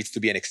there needs to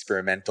be an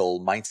experimental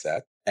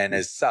mindset. And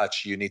as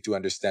such, you need to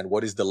understand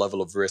what is the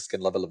level of risk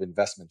and level of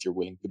investment you're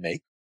willing to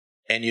make.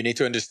 And you need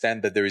to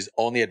understand that there is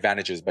only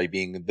advantages by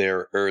being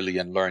there early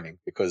and learning,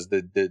 because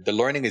the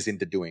learning is in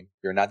the doing.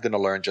 You're not going to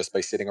learn just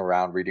by sitting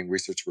around reading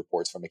research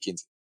reports from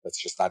McKinsey. That's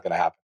just not going to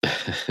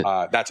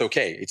happen. That's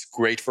okay. It's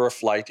great for a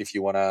flight if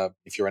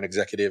you're an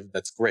executive,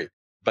 that's great.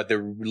 But the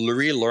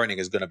real learning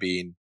is going to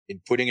be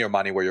in putting your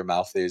money where your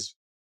mouth is,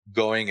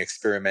 going,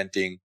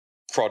 experimenting,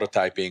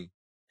 prototyping,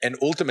 and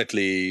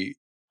ultimately,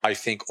 I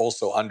think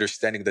also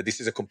understanding that this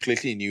is a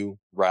completely new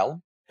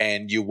realm,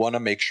 and you want to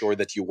make sure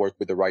that you work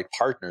with the right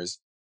partners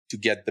to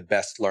get the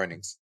best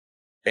learnings,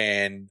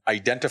 and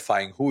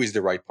identifying who is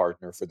the right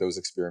partner for those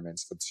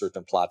experiments for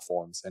certain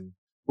platforms, and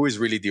who is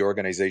really the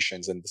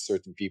organizations and the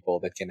certain people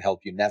that can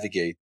help you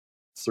navigate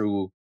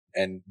through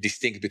and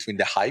distinct between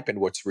the hype and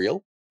what's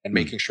real, and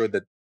making sure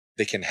that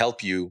they can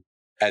help you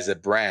as a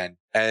brand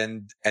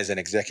and as an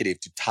executive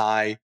to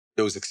tie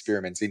those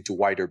experiments into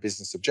wider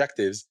business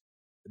objectives.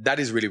 That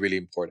is really, really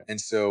important.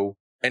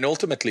 And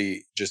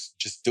ultimately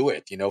just do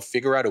it,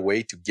 figure out a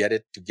way to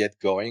get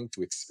going,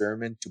 to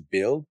experiment, to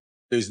build.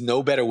 There's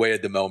no better way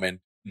at the moment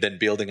than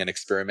building and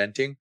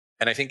experimenting.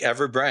 And I think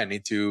every brand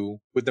need to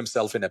put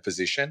themselves in a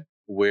position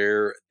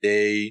where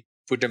they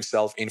put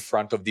themselves in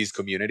front of these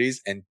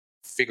communities and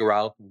figure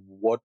out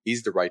what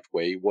is the right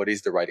way, what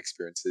is the right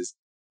experiences,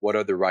 what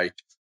are the right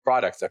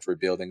products that we're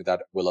building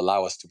that will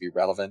allow us to be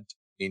relevant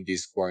in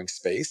this growing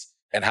space,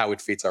 and how it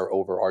fits our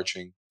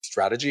overarching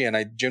strategy. And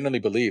I genuinely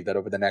believe that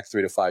over the next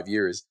 3 to 5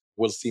 years,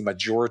 we'll see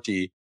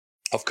majority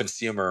of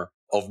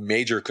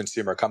major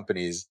consumer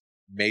companies,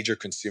 major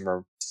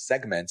consumer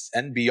segments,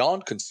 and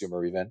beyond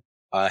consumer even,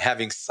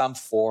 having some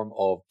form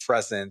of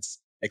presence,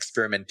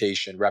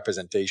 experimentation,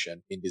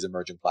 representation in these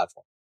emerging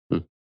platforms.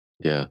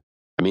 Yeah.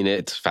 I mean,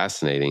 it's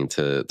fascinating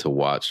to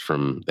watch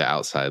from the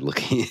outside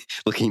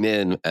looking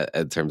in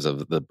in terms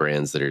of the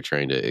brands that are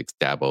trying to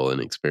dabble and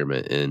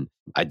experiment in.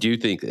 I do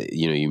think,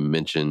 you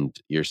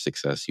mentioned your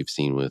success you've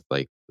seen with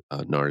like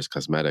NARS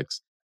Cosmetics.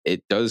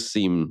 It does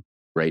seem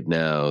right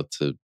now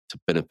to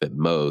benefit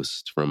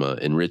most from an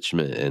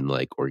enrichment in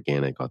like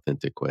organic,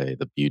 authentic way,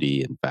 the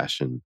beauty and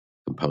fashion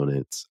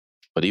components.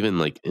 But even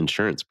like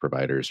insurance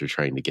providers are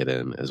trying to get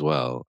in as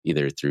well,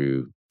 either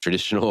through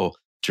traditional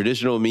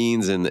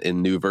means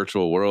in new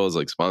virtual worlds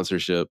like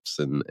sponsorships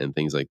and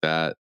things like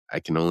that. I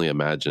can only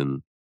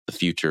imagine the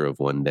future of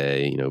one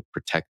day,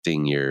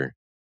 protecting your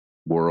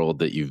world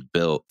that you've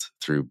built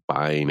through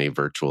buying a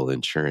virtual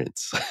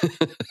insurance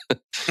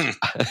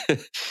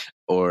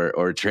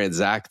or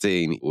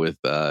transacting with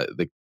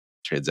the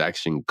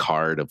transaction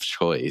card of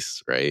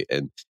choice, right?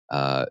 And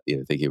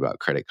thinking about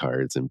credit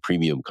cards and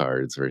premium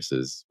cards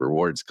versus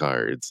rewards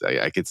cards,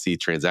 I could see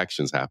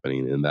transactions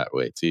happening in that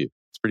way too.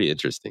 It's pretty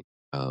interesting.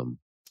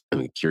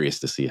 I'm curious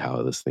to see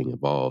how this thing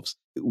evolves.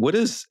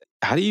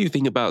 How do you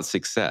think about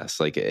success?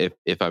 Like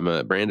if I'm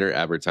a brand or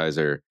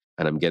advertiser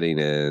and I'm getting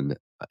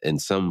in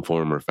some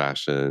form or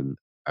fashion,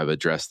 I've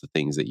addressed the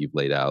things that you've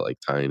laid out, like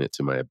tying it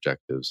to my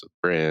objectives of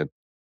brand,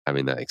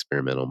 having that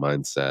experimental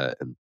mindset,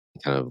 and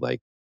kind of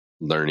like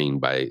learning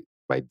by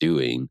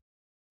doing.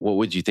 What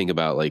would you think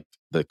about like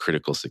the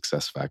critical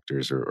success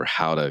factors or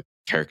how to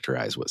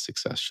characterize what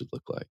success should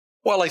look like?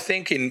 Well, I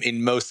think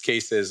in most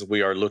cases,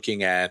 we are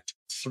looking at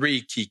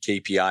 3 key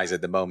KPIs at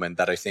the moment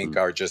that I think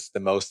are just the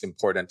most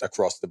important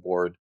across the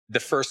board. The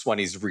first one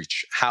is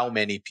reach. How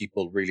many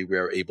people really we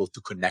are able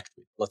to connect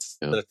with? Let's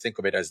think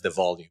of it as the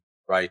volume,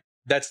 right?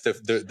 That's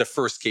the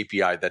first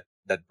KPI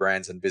that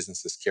brands and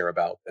businesses care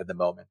about at the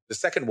moment. The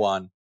second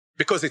one,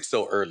 because it's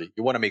so early,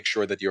 you want to make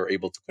sure that you're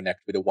able to connect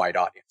with a wide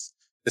audience.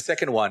 The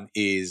second one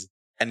is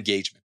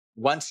engagement.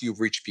 Once you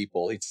reach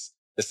people,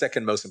 the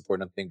second most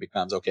important thing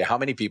becomes, okay, how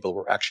many people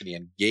we're actually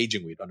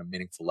engaging with on a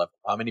meaningful level?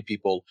 How many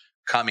people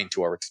come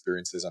into our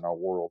experiences and our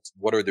worlds?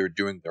 What are they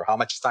doing there? How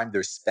much time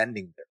they're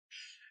spending there?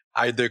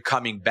 Are they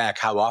coming back?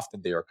 How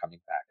often they are coming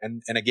back?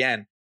 And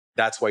again,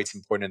 that's why it's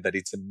important that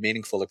it's a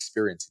meaningful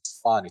experience. It's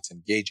fun. It's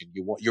engaging.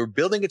 You're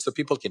building it so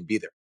people can be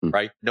there,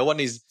 right? No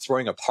one is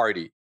throwing a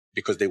party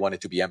because they want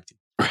it to be empty.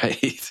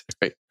 Right.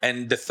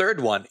 And the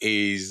third one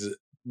is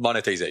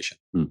monetization,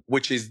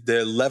 which is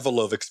the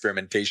level of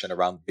experimentation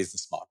around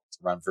business models,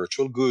 around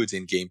virtual goods,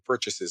 in-game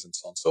purchases, and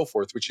so on and so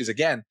forth, which is,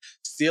 again,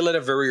 still at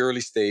a very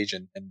early stage,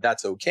 and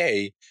that's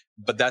okay.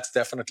 But that's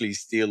definitely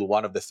still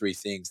one of the 3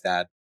 things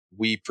that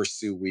we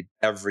pursue with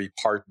every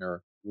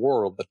partner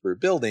world that we're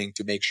building,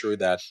 to make sure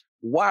that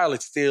while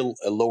it's still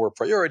a lower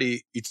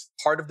priority, it's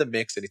part of the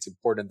mix, and it's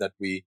important that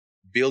we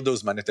build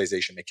those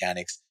monetization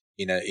mechanics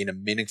in a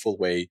meaningful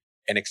way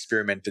and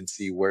experiment and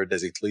see where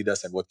does it lead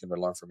us and what can we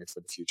learn from it for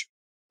the future.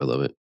 I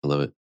love it.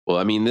 Well,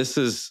 I mean, this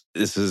is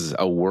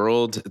a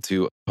world,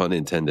 to pun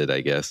intended,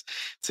 I guess,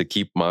 to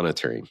keep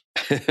monitoring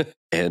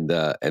and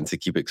to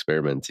keep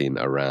experimenting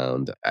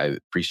around. I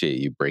appreciate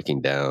you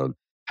breaking down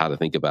how to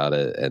think about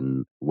it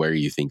and where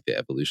you think the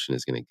evolution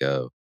is going to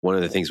go. One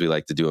of the things we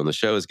like to do on the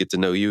show is get to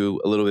know you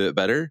a little bit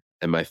better.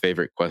 And my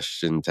favorite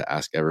question to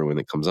ask everyone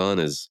that comes on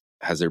is,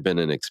 has there been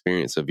an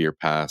experience of your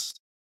past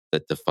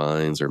that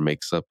defines or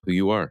makes up who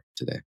you are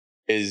today?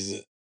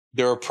 There's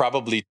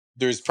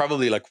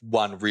probably like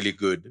one really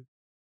good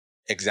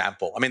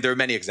example. I mean, there are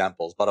many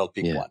examples, but I'll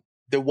pick one.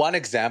 The one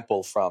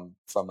example from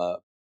a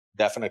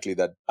definitely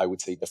that I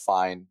would say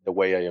define the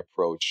way I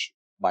approach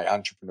my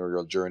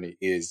entrepreneurial journey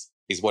is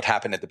what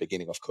happened at the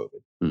beginning of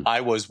COVID.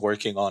 I was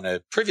working on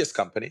a previous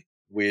company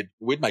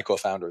with my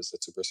co-founders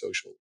at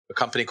Supersocial, a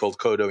company called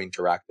Kodo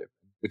Interactive.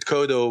 With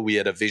Kodo, we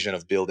had a vision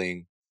of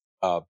building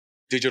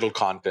digital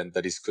content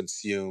that is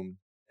consumed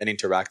and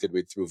interacted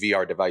with through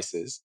VR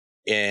devices,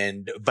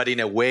 but in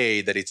a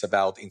way that it's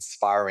about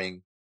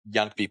inspiring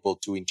young people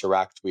to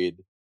interact with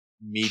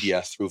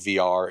media through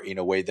VR in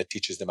a way that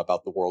teaches them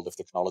about the world of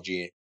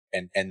technology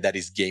and that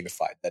is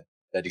gamified,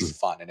 that is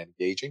fun and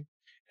engaging,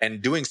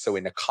 and doing so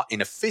in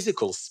a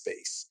physical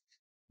space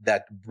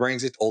that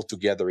brings it all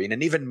together in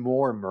an even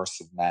more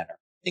immersive manner.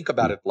 Think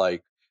about it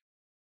like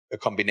a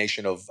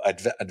combination of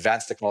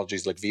advanced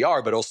technologies like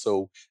VR, but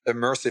also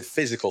immersive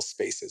physical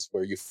spaces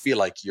where you feel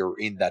like you're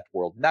in that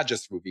world, not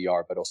just through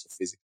VR, but also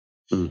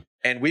physically.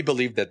 And we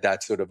believe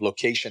that sort of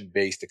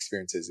location-based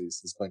experiences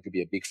is going to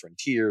be a big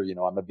frontier. You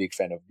know, I'm a big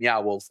fan of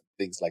Meow Wolf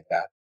and things like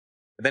that.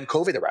 And then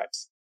COVID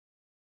arrives.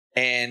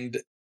 And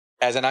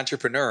as an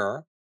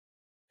entrepreneur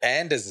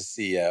and as a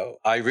CEO,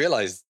 I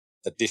realized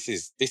that this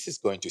is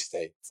going to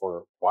stay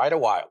for quite a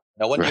while.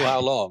 No one knew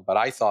how long, but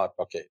I thought,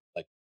 okay,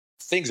 like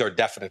things are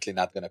definitely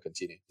not going to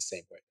continue the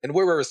same way. And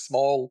we were a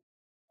small,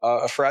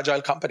 a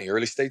fragile company,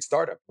 early stage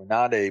startup. We're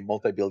not a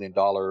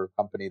multi-billion-dollar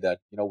company that,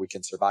 you know, we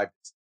can survive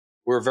this.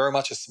 We're very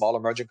much a small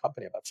emerging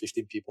company, about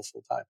 15 people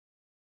full time.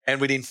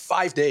 And within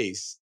 5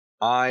 days,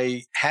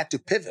 I had to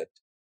pivot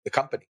the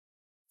company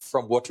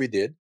from what we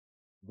did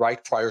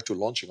right prior to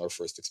launching our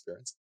first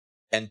experience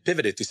and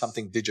pivot it to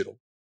something digital.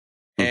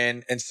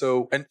 And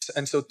so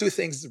two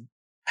things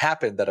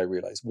happened that I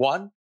realized.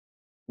 One,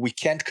 we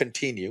can't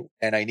continue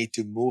and I need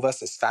to move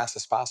us as fast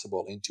as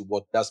possible into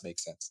what does make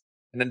sense.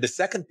 And then the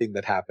second thing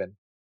that happened,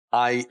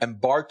 I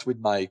embarked with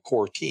my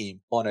core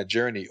team on a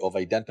journey of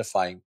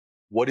identifying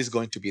what is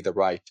going to be the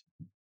right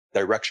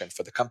direction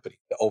for the company,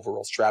 the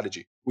overall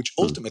strategy, which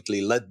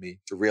ultimately led me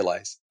to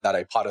realize that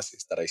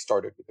hypothesis that I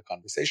started with the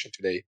conversation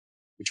today,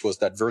 which was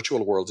that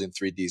virtual worlds in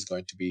 3D is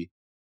going to be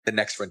the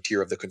next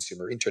frontier of the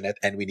consumer internet,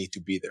 and we need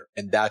to be there.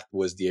 And that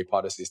was the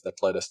hypothesis that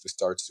led us to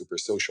start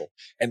Supersocial.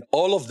 And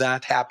all of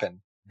that happened,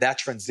 that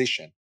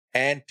transition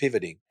and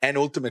pivoting, and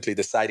ultimately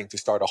deciding to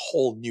start a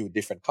whole new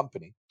different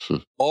company.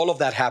 All of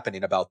that happened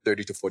in about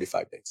 30 to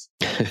 45 days.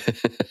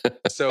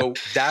 So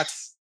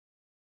that's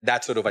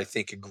sort of, I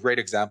think, a great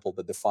example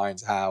that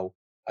defines how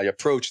I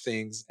approach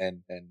things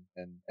and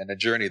a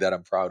journey that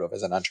I'm proud of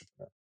as an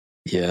entrepreneur.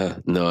 Yeah,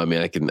 no, I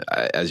mean,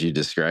 as you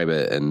describe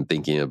it and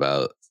thinking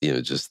about, you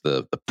know, just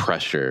the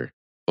pressure,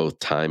 both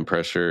time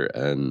pressure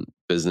and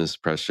business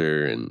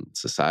pressure and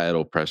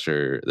societal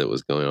pressure that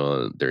was going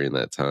on during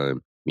that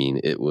time. I mean,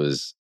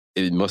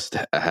 it must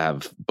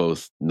have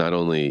both not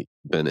only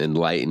been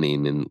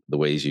enlightening in the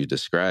ways you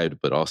described,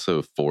 but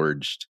also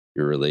forged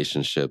your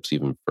relationships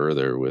even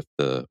further with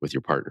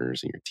your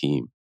partners and your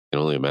team. I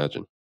can only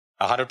imagine.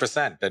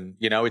 100%. And,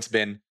 you know, it's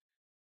been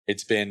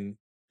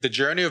the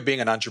journey of being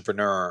an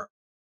entrepreneur.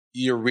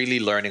 You're really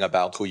learning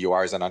about who you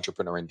are as an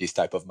entrepreneur in these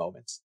type of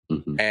moments.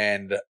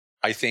 And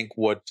I think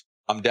what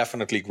I'm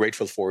definitely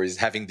grateful for is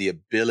having the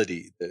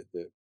ability,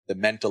 the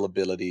mental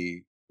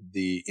ability,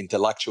 the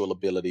intellectual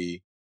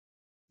ability,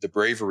 the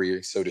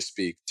bravery, so to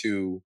speak,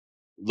 to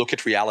look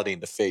at reality in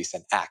the face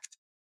and act.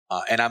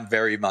 And I'm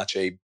very much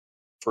a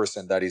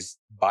person that is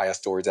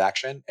biased towards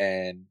action.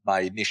 And my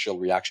initial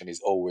reaction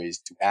is always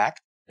to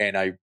act. And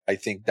I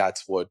think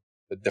that's what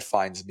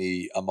defines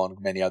me among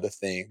many other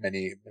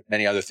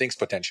things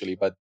potentially,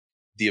 but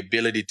the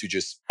ability to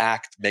just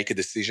act, make a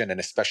decision, and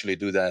especially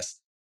do this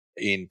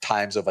in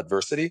times of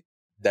adversity,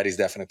 that is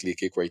definitely a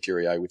key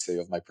criteria, I would say,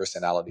 of my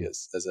personality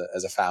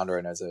as a founder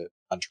and as an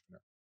entrepreneur.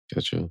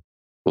 Gotcha.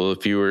 Well,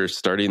 if you were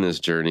starting this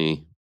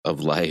journey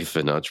of life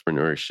and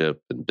entrepreneurship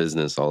and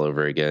business all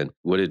over again,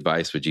 what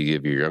advice would you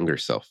give your younger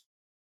self?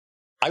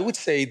 I would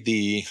say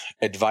the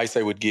advice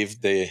I would give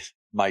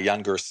my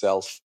younger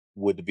self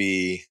would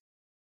be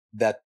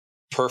that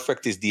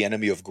perfect is the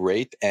enemy of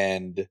great,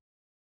 and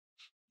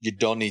you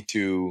don't need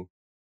to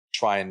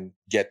try and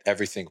get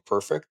everything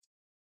perfect.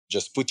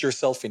 Just put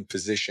yourself in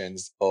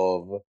positions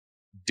of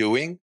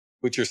doing,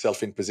 put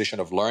yourself in position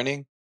of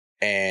learning,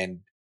 and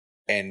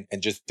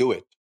just do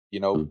it. You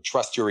know,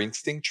 trust your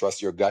instinct,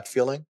 trust your gut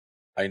feeling.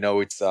 I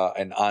know it's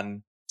an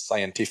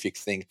unscientific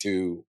thing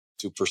to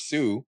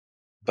pursue,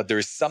 but there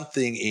is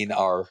something in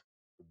our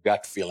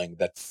gut feeling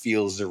that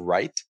feels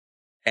right.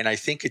 And I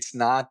think it's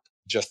not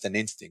just an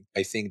instinct.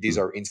 I think these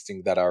are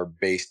instincts that are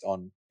based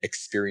on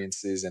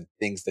experiences and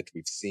things that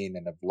we've seen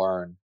and have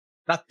learned,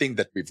 not things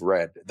that we've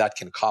read that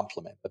can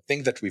complement, but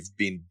things that we've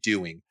been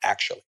doing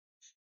actually.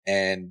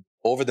 And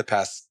over the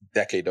past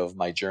decade of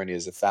my journey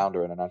as a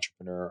founder and an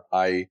entrepreneur,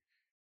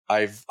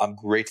 I'm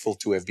grateful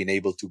to have been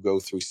able to go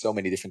through so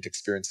many different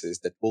experiences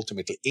that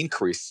ultimately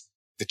increase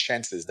the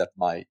chances that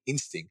my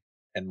instinct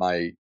and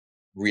my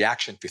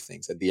reaction to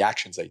things and the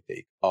actions I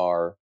take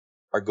are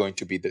are going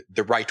to be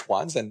the right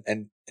ones.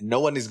 And no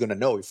one is going to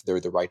know if they're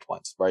the right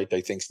ones, right?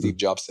 I think Steve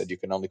Jobs said you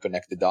can only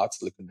connect the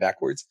dots looking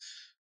backwards,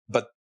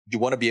 but you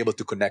want to be able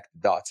to connect the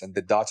dots, and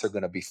the dots are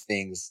going to be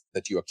things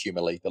that you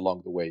accumulate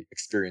along the way,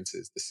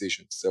 experiences,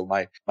 decisions. So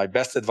my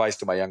best advice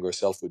to my younger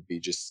self would be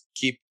just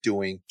keep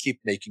doing, keep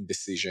making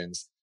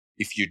decisions.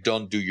 If you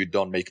don't do, you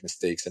don't make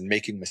mistakes, and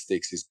making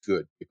mistakes is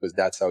good because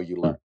that's how you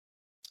learn.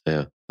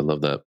 Yeah, I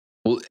love that.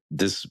 Well,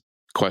 this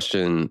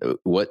question,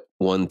 what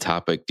one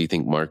topic do you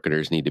think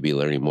marketers need to be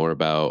learning more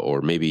about,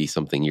 or maybe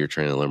something you're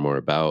trying to learn more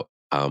about?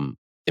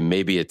 And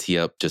maybe a tee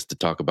up just to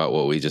talk about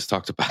what we just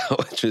talked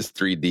about, which is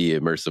 3D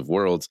immersive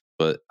worlds.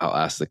 But I'll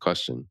ask the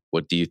question,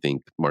 what do you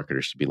think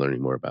marketers should be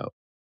learning more about?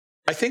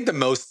 I think the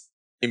most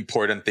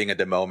important thing at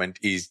the moment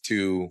is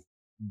to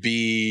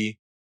be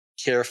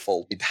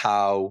careful with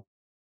how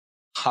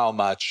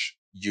much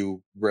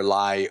you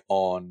rely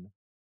on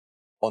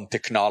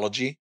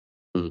technology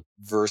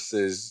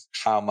versus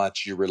how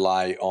much you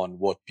rely on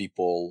what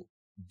people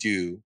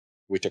do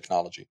with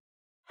technology.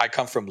 I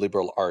come from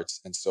liberal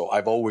arts, and so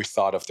I've always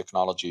thought of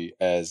technology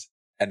as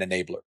an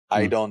enabler.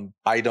 I'm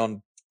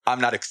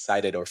not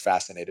excited or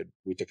fascinated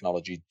with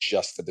technology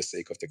just for the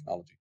sake of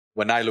technology.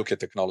 When I look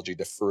at technology,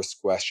 the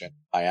first question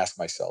I ask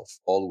myself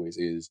always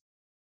is,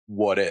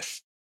 what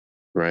if?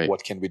 Right.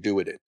 What can we do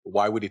with it?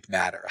 Why would it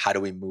matter? How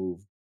do we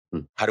move?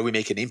 How do we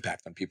make an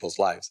impact on people's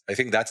lives? I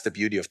think that's the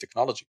beauty of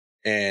technology.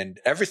 And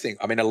everything,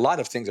 I mean, a lot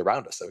of things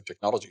around us are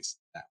technologies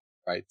now,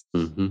 right?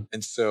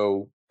 And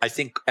so I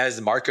think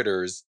as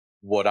marketers,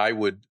 what I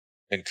would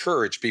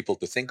encourage people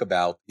to think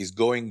about is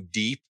going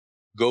deep,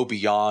 go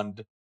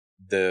beyond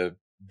the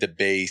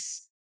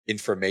base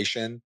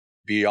information,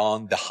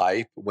 beyond the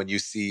hype. When you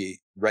see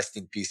rest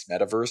in peace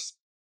metaverse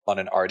on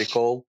an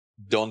article,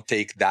 don't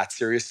take that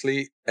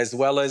seriously, as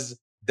well as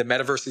the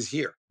metaverse is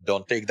here.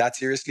 Don't take that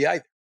seriously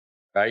either,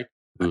 right?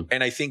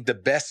 And I think the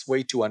best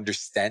way to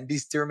understand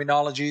these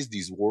terminologies,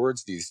 these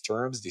words, these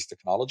terms, these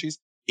technologies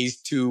is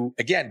to,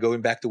 again,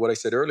 going back to what I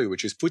said earlier,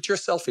 which is put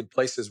yourself in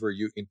places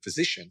in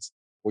positions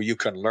where you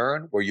can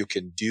learn, where you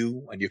can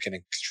do, and you can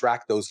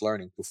extract those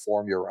learning to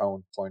form your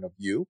own point of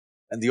view.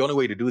 And the only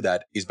way to do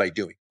that is by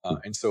doing.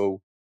 And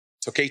so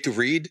it's okay to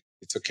read.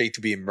 It's okay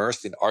to be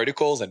immersed in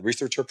articles and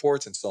research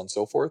reports and so on and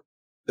so forth.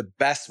 The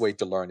best way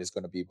to learn is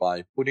going to be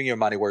by putting your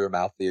money where your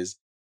mouth is,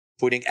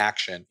 putting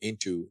action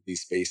into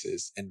these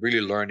spaces, and really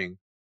learning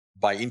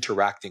by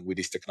interacting with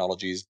these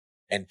technologies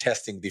and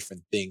testing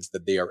different things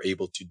that they are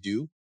able to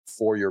do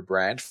for your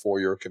brand,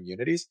 for your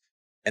communities,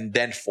 and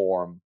then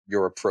form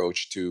your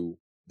approach to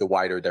the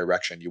wider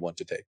direction you want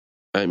to take.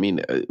 I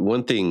mean,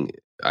 one thing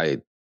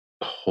I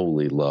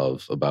wholly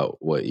love about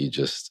what you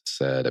just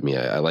said, I mean,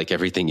 I like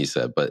everything you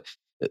said, but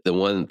the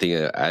one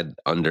thing I'd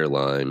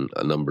underline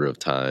a number of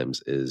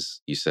times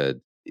is you said,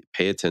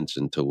 pay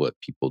attention to what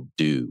people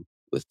do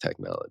with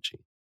technology,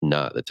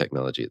 not the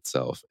technology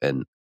itself.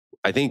 And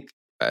I think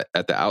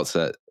at the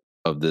outset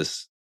of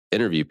this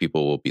interview,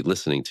 people will be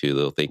listening to,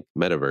 they'll think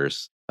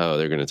metaverse, oh,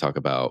 they're going to talk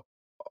about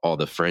all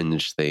the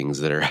fringe things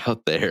that are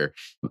out there.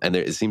 And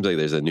it seems like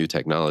there's a new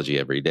technology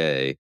every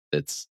day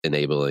that's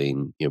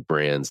enabling,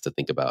 brands to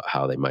think about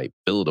how they might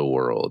build a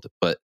world.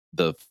 But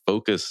the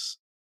focus,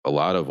 a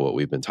lot of what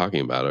we've been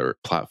talking about are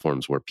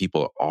platforms where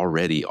people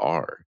already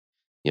are,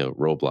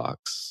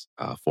 Roblox,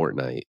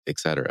 Fortnite,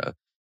 etc.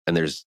 And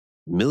there's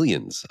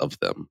millions of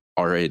them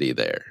already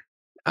there.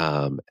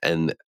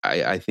 And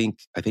I think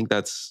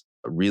that's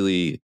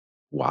really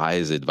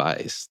wise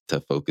advice to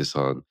focus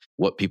on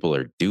what people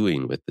are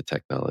doing with the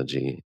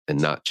technology and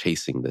not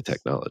chasing the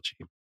technology.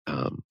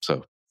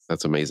 So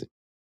that's amazing.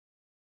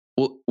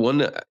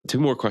 Well, two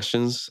more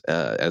questions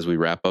as we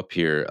wrap up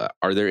here.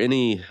 Are there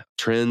any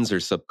trends or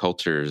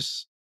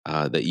subcultures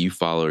that you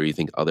follow or you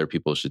think other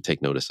people should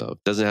take notice of?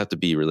 Doesn't have to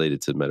be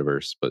related to the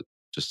metaverse, but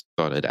just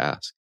thought I'd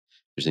ask.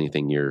 If there's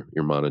anything you're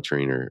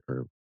monitoring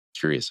or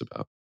curious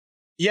about?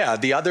 Yeah,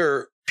 the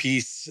other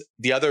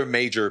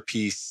major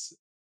piece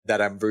that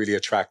I'm really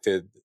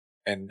attracted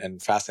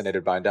and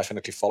fascinated by and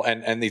definitely follow,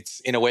 and it's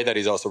in a way that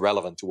is also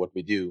relevant to what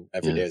we do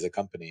every day as a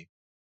company.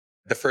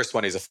 The first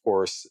one is, of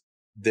course,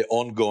 the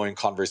ongoing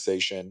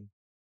conversation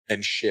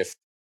and shift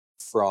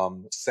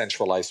from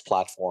centralized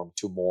platform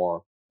to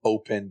more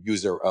open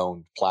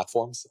user-owned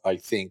platforms. I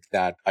think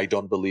that I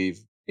don't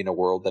believe in a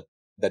world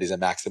that is a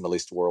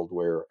maximalist world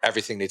where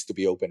everything needs to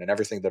be open and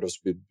everything that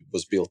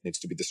was built needs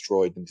to be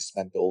destroyed and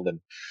dismantled and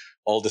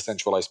all the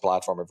centralized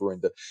platform have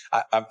ruined it.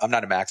 I'm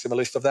not a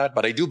maximalist of that,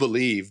 but I do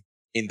believe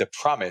in the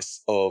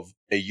promise of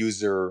a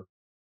user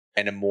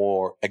and a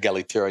more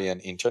egalitarian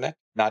internet,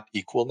 not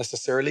equal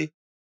necessarily.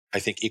 I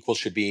think equal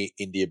should be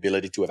in the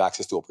ability to have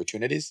access to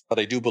opportunities, but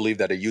I do believe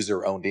that a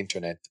user-owned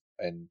internet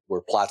and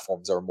where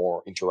platforms are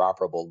more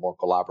interoperable, more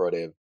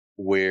collaborative,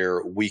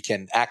 where we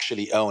can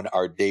actually own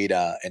our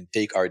data and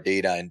take our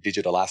data and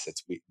digital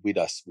assets with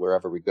us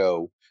wherever we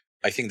go.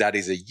 I think that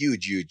is a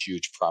huge, huge,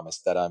 huge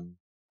promise that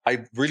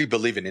I really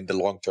believe in the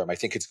long term. I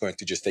think it's going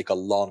to just take a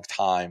long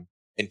time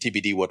and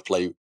TBD what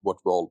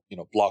role,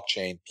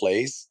 blockchain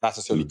plays, not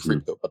necessarily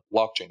crypto, but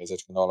blockchain as a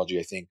technology,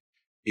 I think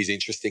is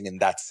interesting in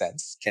that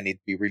sense. Can it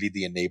be really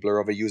the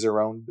enabler of a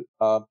user-owned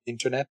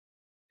internet?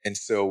 And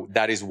so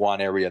that is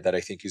one area that I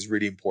think is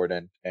really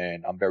important.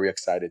 And I'm very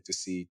excited to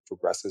see it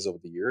progresses over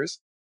the years.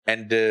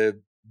 And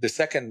the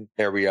second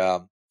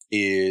area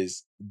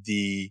is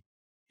the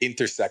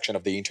intersection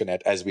of the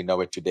internet as we know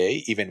it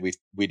today, even with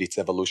its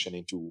evolution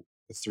into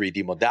the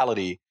 3D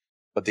modality,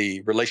 but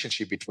the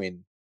relationship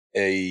between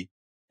a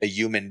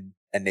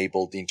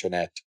human-enabled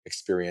internet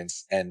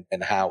experience and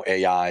how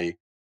AI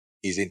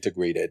is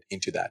integrated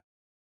into that.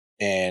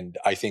 And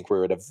I think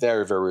we're at a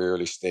very, very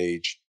early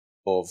stage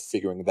of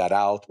figuring that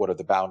out. What are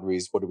the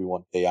boundaries? What do we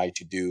want AI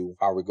to do?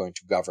 How are we going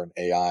to govern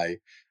AI?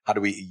 How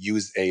do we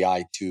use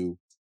AI to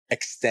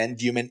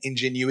extend human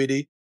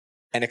ingenuity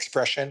and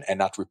expression and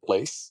not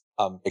replace?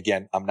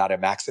 Again, I'm not a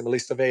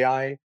maximalist of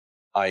AI.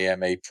 I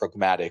am a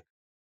pragmatic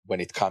when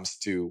it comes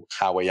to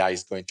how AI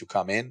is going to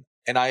come in.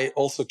 And I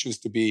also choose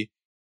to be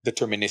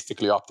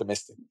deterministically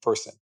optimistic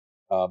person,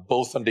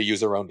 both on the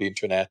user-owned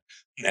internet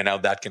and how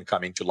that can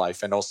come into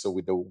life, and also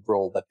with the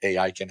role that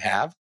AI can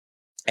have.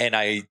 And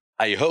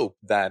I hope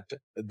that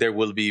there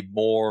will be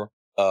more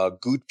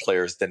good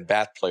players than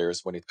bad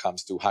players when it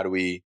comes to how do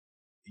we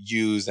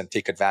use and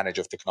take advantage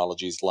of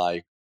technologies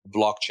like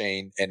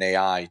blockchain and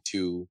AI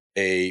to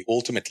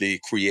ultimately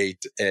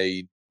create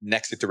a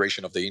next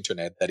iteration of the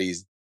internet that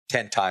is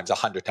 10 times,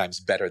 100 times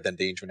better than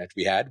the internet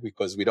we had.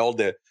 Because with all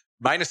the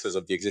minuses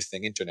of the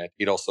existing internet,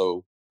 it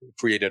also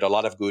created a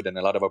lot of good and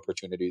a lot of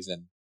opportunities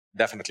and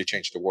definitely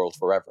changed the world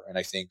forever. And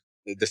I think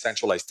the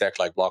decentralized tech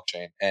like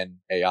blockchain and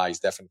AI is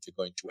definitely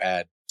going to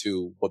add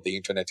to what the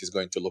internet is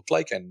going to look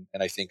like. And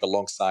I think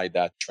alongside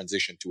that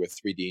transition to a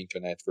 3D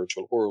internet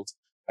virtual world,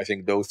 I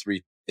think those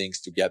three things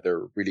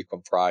together really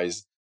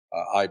comprise,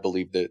 I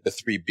believe, the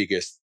three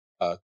biggest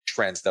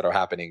trends that are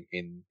happening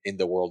in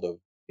the world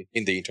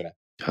in the internet.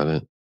 Got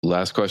it.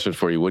 Last question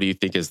for you. What do you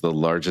think is the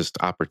largest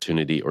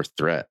opportunity or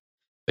threat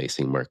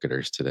facing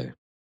marketers today?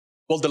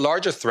 Well, the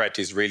largest threat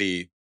is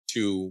really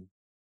to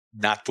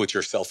not put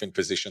yourself in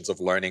positions of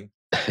learning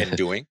and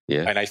doing.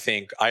 Yeah. And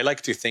I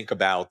like to think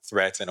about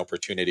threats and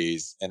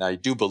opportunities. And I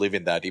do believe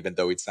in that, even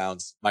though it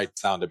might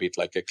sound a bit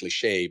like a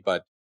cliche,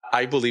 but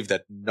I believe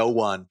that no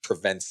one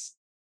prevents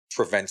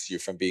you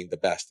from being the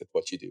best at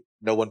what you do.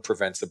 No one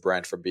prevents a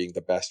brand from being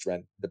the best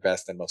and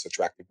most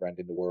attractive brand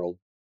in the world.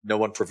 No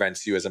one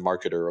prevents you as a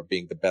marketer of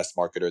being the best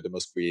marketer, the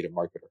most creative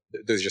marketer.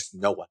 There's just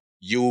no one.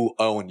 You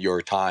own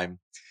your time.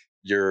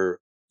 I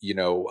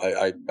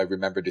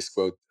remember this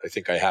quote. I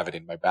think I have it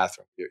in my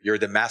bathroom. You're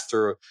the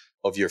master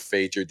of your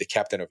fate. You're the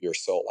captain of your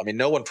soul. I mean,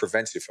 no one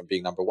prevents you from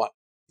being number one.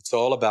 It's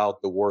all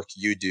about the work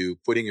you do,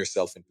 putting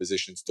yourself in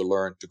positions to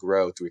learn, to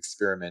grow, to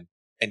experiment,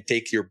 and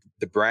take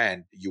the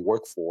brand you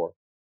work for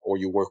or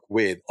you work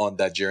with on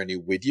that journey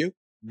with you.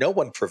 No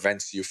one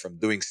prevents you from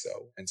doing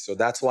so. And so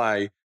that's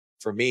why,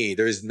 for me,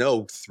 there is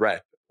no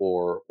threat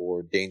or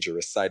danger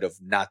aside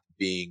of not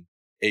being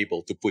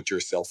able to put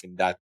yourself in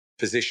that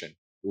position.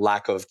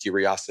 Lack of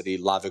curiosity,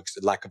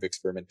 lack of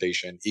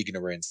experimentation,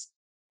 ignorance,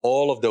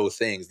 all of those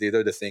things. These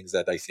are the things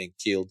that I think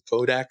killed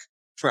Kodak,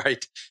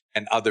 right?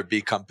 And other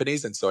big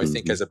companies. And so I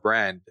think as a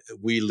brand,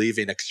 we live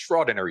in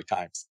extraordinary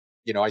times.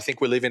 I think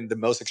we live in the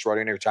most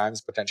extraordinary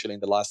times potentially in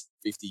the last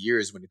 50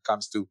 years when it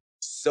comes to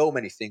so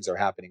many things are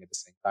happening at the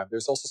same time.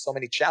 There's also so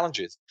many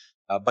challenges.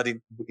 But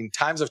in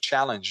times of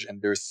challenge,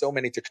 and there's so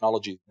many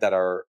technologies that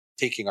are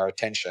taking our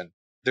attention,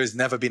 there's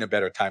never been a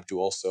better time to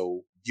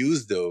also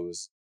use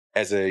those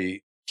as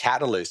a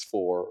catalyst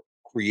for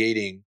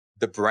creating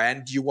the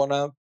brand you want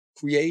to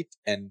create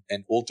and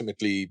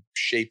ultimately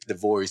shape the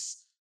voice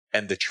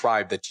and the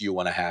tribe that you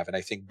want to have. And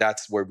I think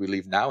that's where we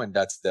live now. And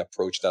that's the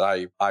approach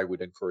that I would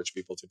encourage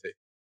people to take.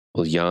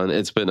 Well, Jan,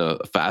 it's been a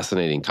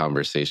fascinating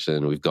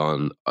conversation. We've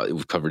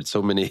covered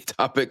so many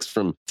topics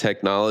from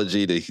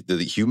technology to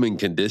the human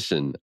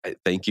condition.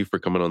 Thank you for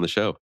coming on the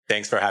show.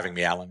 Thanks for having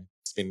me, Alan.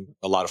 It's been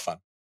a lot of fun.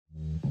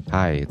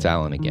 Hi, it's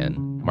Alan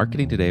again.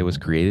 Marketing Today was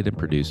created and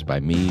produced by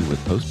me with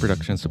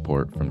post-production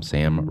support from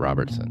Sam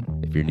Robertson.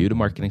 If you're new to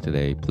Marketing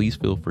Today, please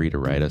feel free to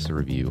write us a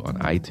review on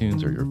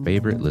iTunes or your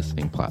favorite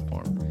listening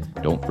platform.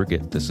 Don't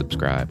forget to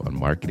subscribe on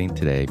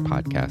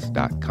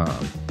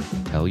marketingtodaypodcast.com.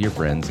 Tell your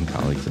friends and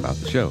colleagues about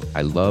the show.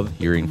 I love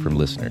hearing from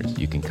listeners.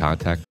 You can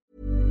contact.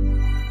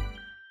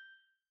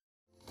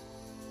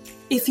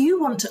 If you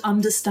want to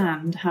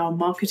understand how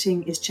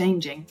marketing is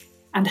changing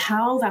and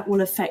how that will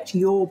affect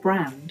your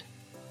brand,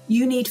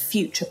 you need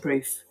Future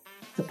Proof,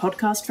 the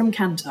podcast from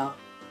Kantar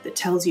that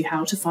tells you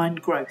how to find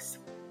growth.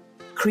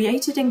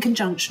 Created in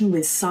conjunction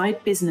with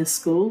Side Business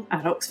School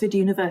at Oxford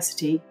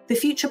University, the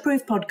Future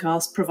Proof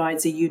podcast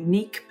provides a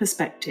unique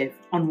perspective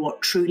on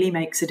what truly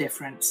makes a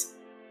difference.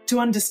 To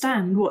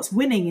understand what's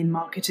winning in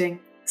marketing,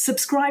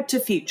 subscribe to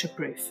Future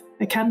Proof,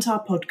 a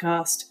Kantar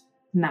podcast,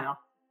 now.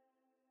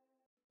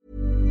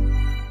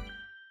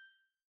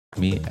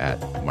 Me at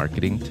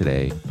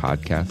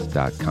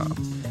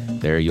marketingtodaypodcast.com.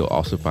 There you'll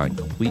also find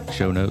complete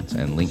show notes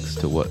and links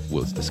to what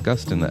was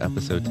discussed in the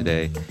episode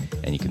today,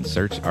 and you can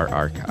search our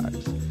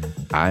archives.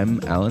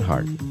 I'm Alan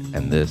Hart,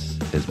 and this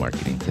is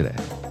Marketing Today.